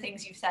many of the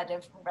things you've said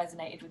have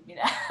resonated with me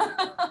there.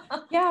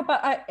 Yeah, but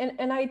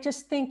I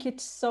just think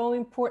it's so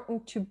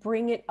important to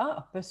bring it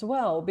up as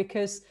well,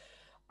 because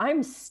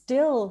I'm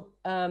still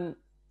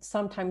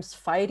sometimes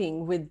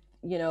fighting with,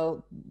 you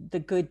know, the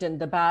good and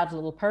the bad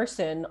little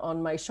person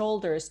on my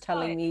shoulders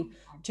telling me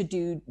to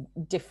do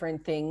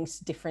different things,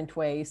 different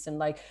ways, and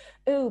like,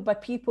 oh,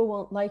 but people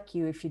won't like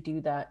you if you do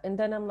that. And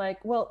then I'm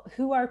like, well,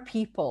 who are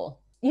people?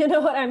 You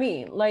know what I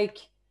mean? Like,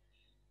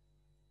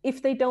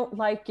 if they don't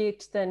like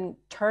it, then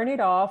turn it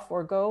off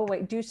or go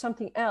away, do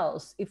something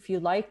else. If you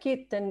like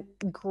it, then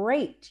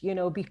great, you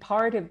know, be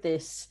part of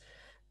this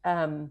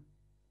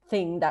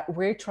thing that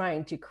we're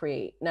trying to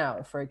create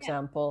now, for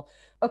example.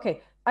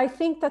 Okay, I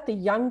think that the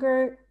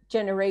younger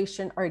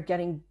generation are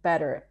getting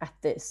better at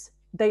this.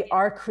 They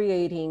are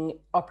creating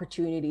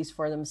opportunities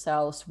for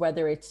themselves,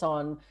 whether it's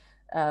on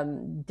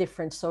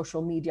different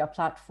social media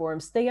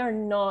platforms. They are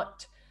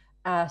not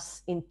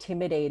as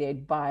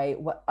intimidated by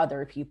what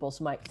other people's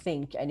might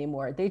think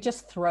anymore. They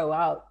just throw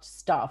out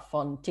stuff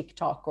on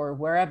TikTok or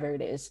wherever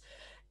it is,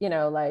 you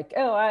know, like,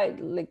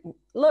 oh,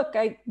 look,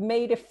 I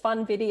made a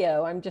fun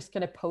video, I'm just going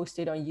to post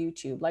it on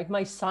YouTube. Like,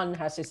 my son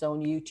has his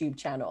own YouTube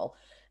channel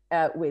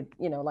with,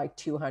 you know, like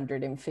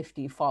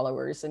 250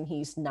 followers, and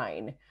he's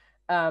 9.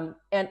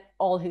 And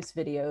all his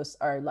videos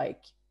are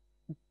like,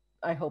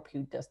 I hope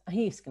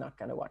he's not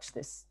going to watch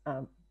this,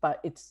 but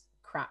it's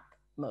crap,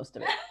 most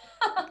of it.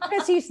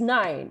 Because he's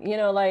 9, you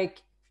know,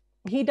 like,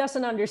 he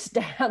doesn't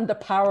understand the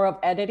power of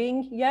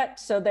editing yet.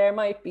 So there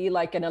might be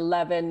like an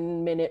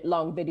 11-minute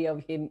long video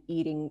of him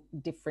eating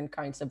different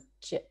kinds of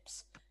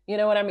chips. You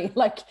know what I mean?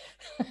 Like,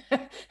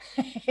 but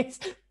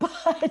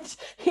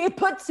he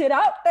puts it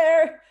out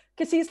there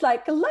because he's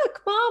like,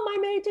 look, Mom, I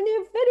made a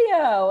new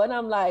video. And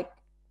I'm like,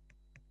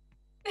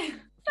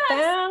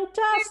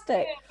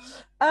 fantastic.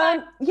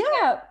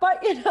 Yeah,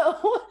 but, you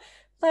know,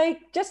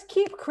 like, just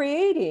keep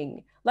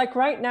creating. Like,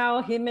 right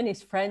now, him and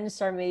his friends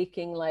are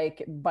making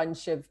like a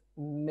bunch of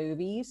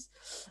movies.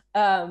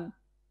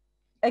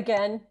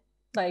 Again,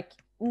 like,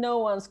 no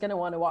one's going to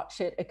want to watch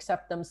it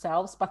except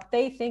themselves, but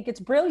they think it's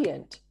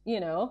brilliant,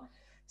 you know?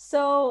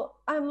 So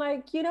I'm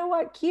like, you know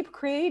what, keep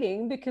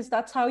creating, because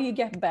that's how you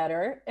get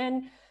better.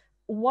 And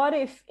what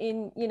if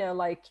in, you know,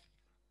 like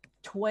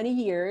 20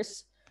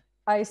 years,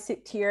 I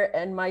sit here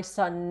and my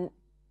son,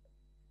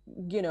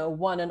 you know,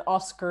 won an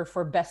Oscar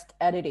for best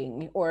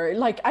editing, or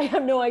like, I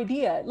have no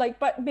idea. Like,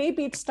 but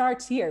maybe it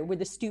starts here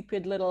with a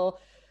stupid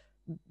little,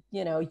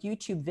 you know,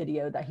 YouTube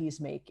video that he's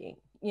making,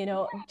 you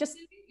know. Yeah, just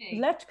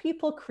let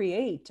people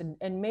create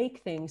and make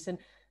things, and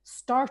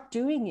start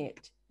doing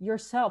it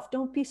yourself.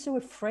 Don't be so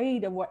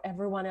afraid of what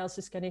everyone else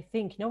is going to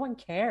think. No one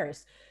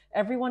cares.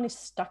 Everyone is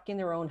stuck in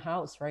their own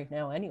house right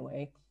now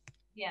anyway.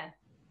 Yeah.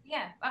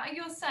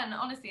 Your son,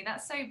 honestly,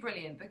 that's so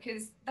brilliant,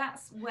 because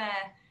that's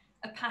where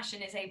a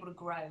passion is able to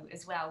grow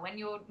as well. When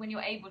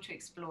you're able to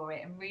explore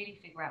it and really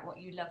figure out what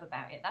you love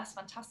about it, that's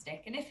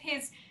fantastic. And if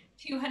his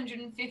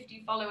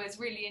 250 followers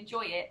really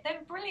enjoy it,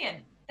 then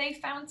brilliant. They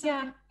found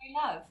something they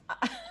love.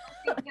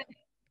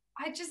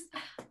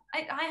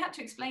 I had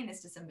to explain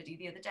this to somebody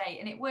the other day,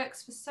 and it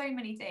works for so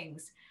many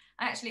things.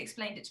 I actually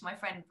explained it to my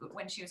friend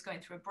when she was going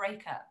through a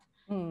breakup,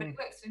 but it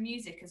works for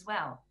music as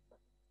well,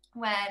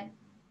 where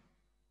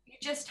you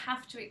just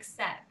have to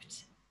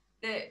accept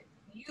that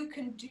you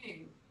can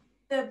do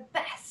the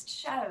best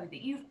show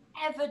that you've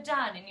ever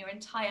done in your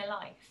entire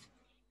life,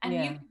 and you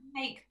can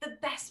make the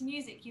best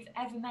music you've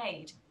ever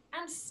made,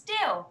 and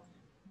still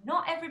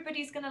not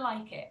everybody's going to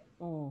like it.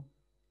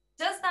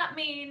 Does that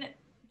mean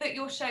that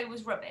your show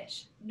was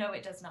rubbish? No,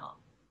 it does not.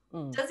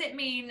 Does it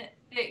mean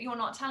that you're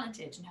not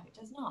talented? No, it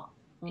does not.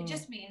 It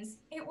just means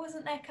it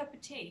wasn't their cup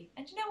of tea.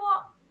 And you know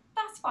what?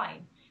 That's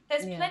fine.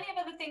 There's plenty of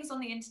other things on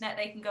the internet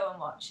they can go and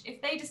watch.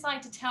 If they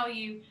decide to tell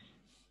you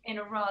in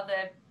a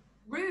rather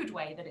rude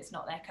way that it's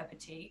not their cup of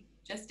tea,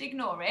 just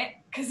ignore it,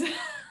 because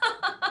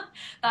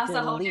that's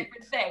a whole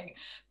different thing.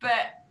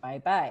 But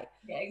bye.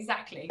 Yeah,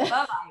 exactly.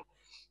 Bye.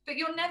 But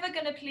you're never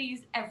going to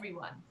please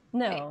everyone.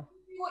 No. If you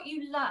do what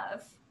you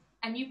love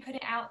and you put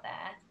it out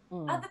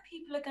there, other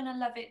people are going to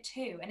love it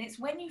too. And it's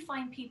when you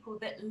find people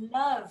that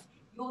love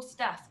your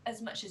stuff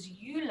as much as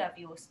you love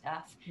your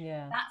stuff,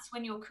 that's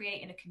when you're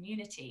creating a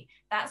community.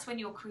 That's when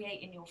you're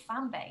creating your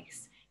fan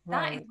base.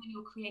 That is when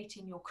you're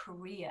creating your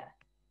career.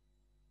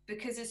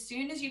 Because as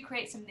soon as you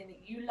create something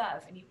that you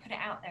love and you put it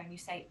out there and you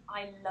say,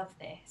 I love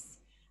this,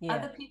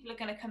 other people are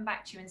going to come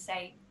back to you and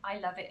say, I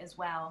love it as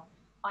well.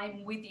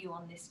 I'm with you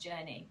on this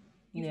journey.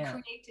 You've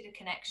created a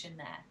connection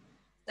there.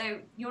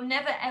 So you're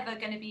never, ever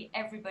going to be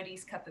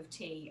everybody's cup of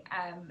tea,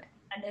 and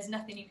there's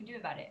nothing you can do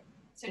about it.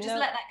 So just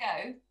let that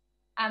go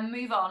and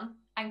move on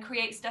and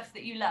create stuff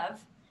that you love,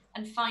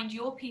 and find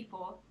your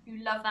people who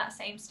love that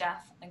same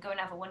stuff and go and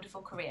have a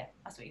wonderful career.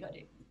 That's what you got to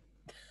do.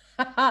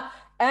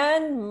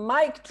 And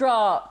mic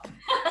drop.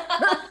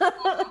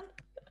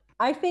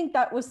 I think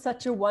that was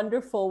such a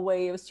wonderful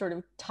way of sort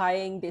of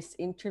tying this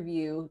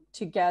interview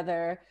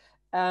together.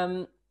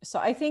 So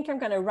I think I'm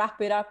going to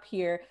wrap it up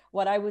here.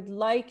 What I would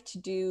like to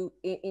do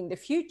in the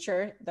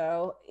future,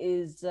 though,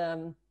 is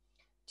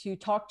to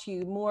talk to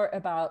you more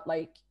about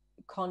like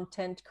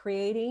content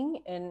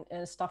creating and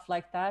stuff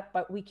like that.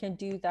 But we can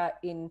do that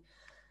in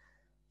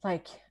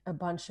like a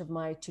bunch of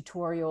my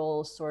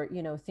tutorials or,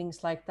 you know,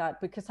 things like that,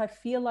 because I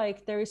feel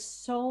like there is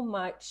so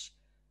much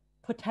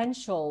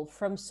potential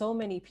from so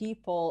many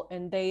people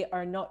and they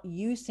are not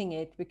using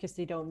it because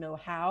they don't know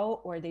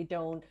how or they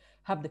don't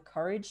have the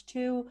courage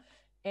to.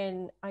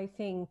 And I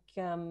think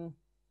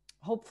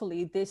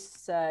hopefully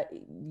this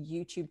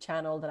YouTube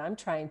channel that I'm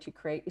trying to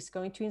create is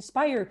going to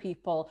inspire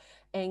people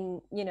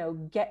and, you know,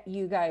 get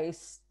you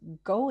guys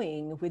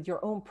going with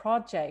your own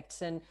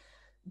projects. And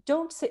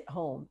don't sit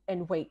home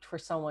and wait for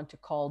someone to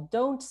call.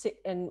 Don't sit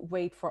and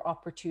wait for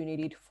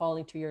opportunity to fall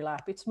into your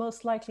lap. It's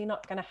most likely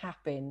not going to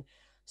happen.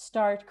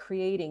 Start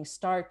creating,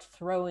 start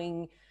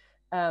throwing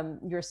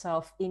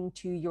yourself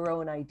into your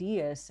own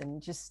ideas.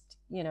 And just,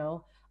 you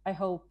know, I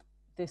hope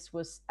this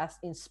was as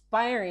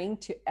inspiring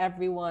to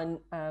everyone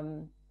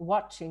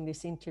watching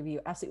this interview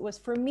as it was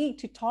for me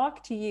to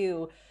talk to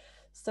you.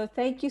 So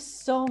thank you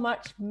so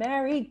much,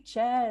 Mary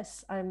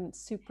Jess. I'm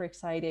super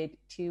excited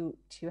to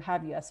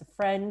have you as a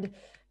friend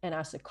and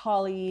as a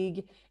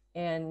colleague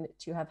and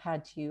to have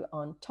had you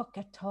on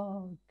TOCCA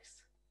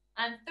Talks.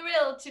 I'm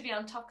thrilled to be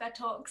on TOCCA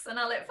Talks, and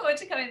I look forward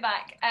to coming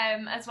back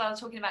as well,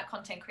 talking about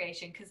content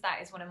creation, because that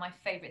is one of my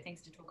favorite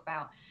things to talk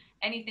about.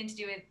 Anything to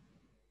do with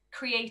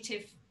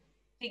creative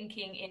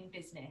thinking in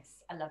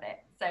business. I love it.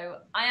 So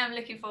I am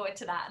looking forward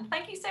to that. And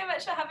thank you so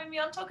much for having me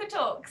on TOCCA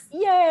Talks.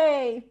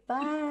 Yay!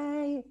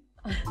 Bye.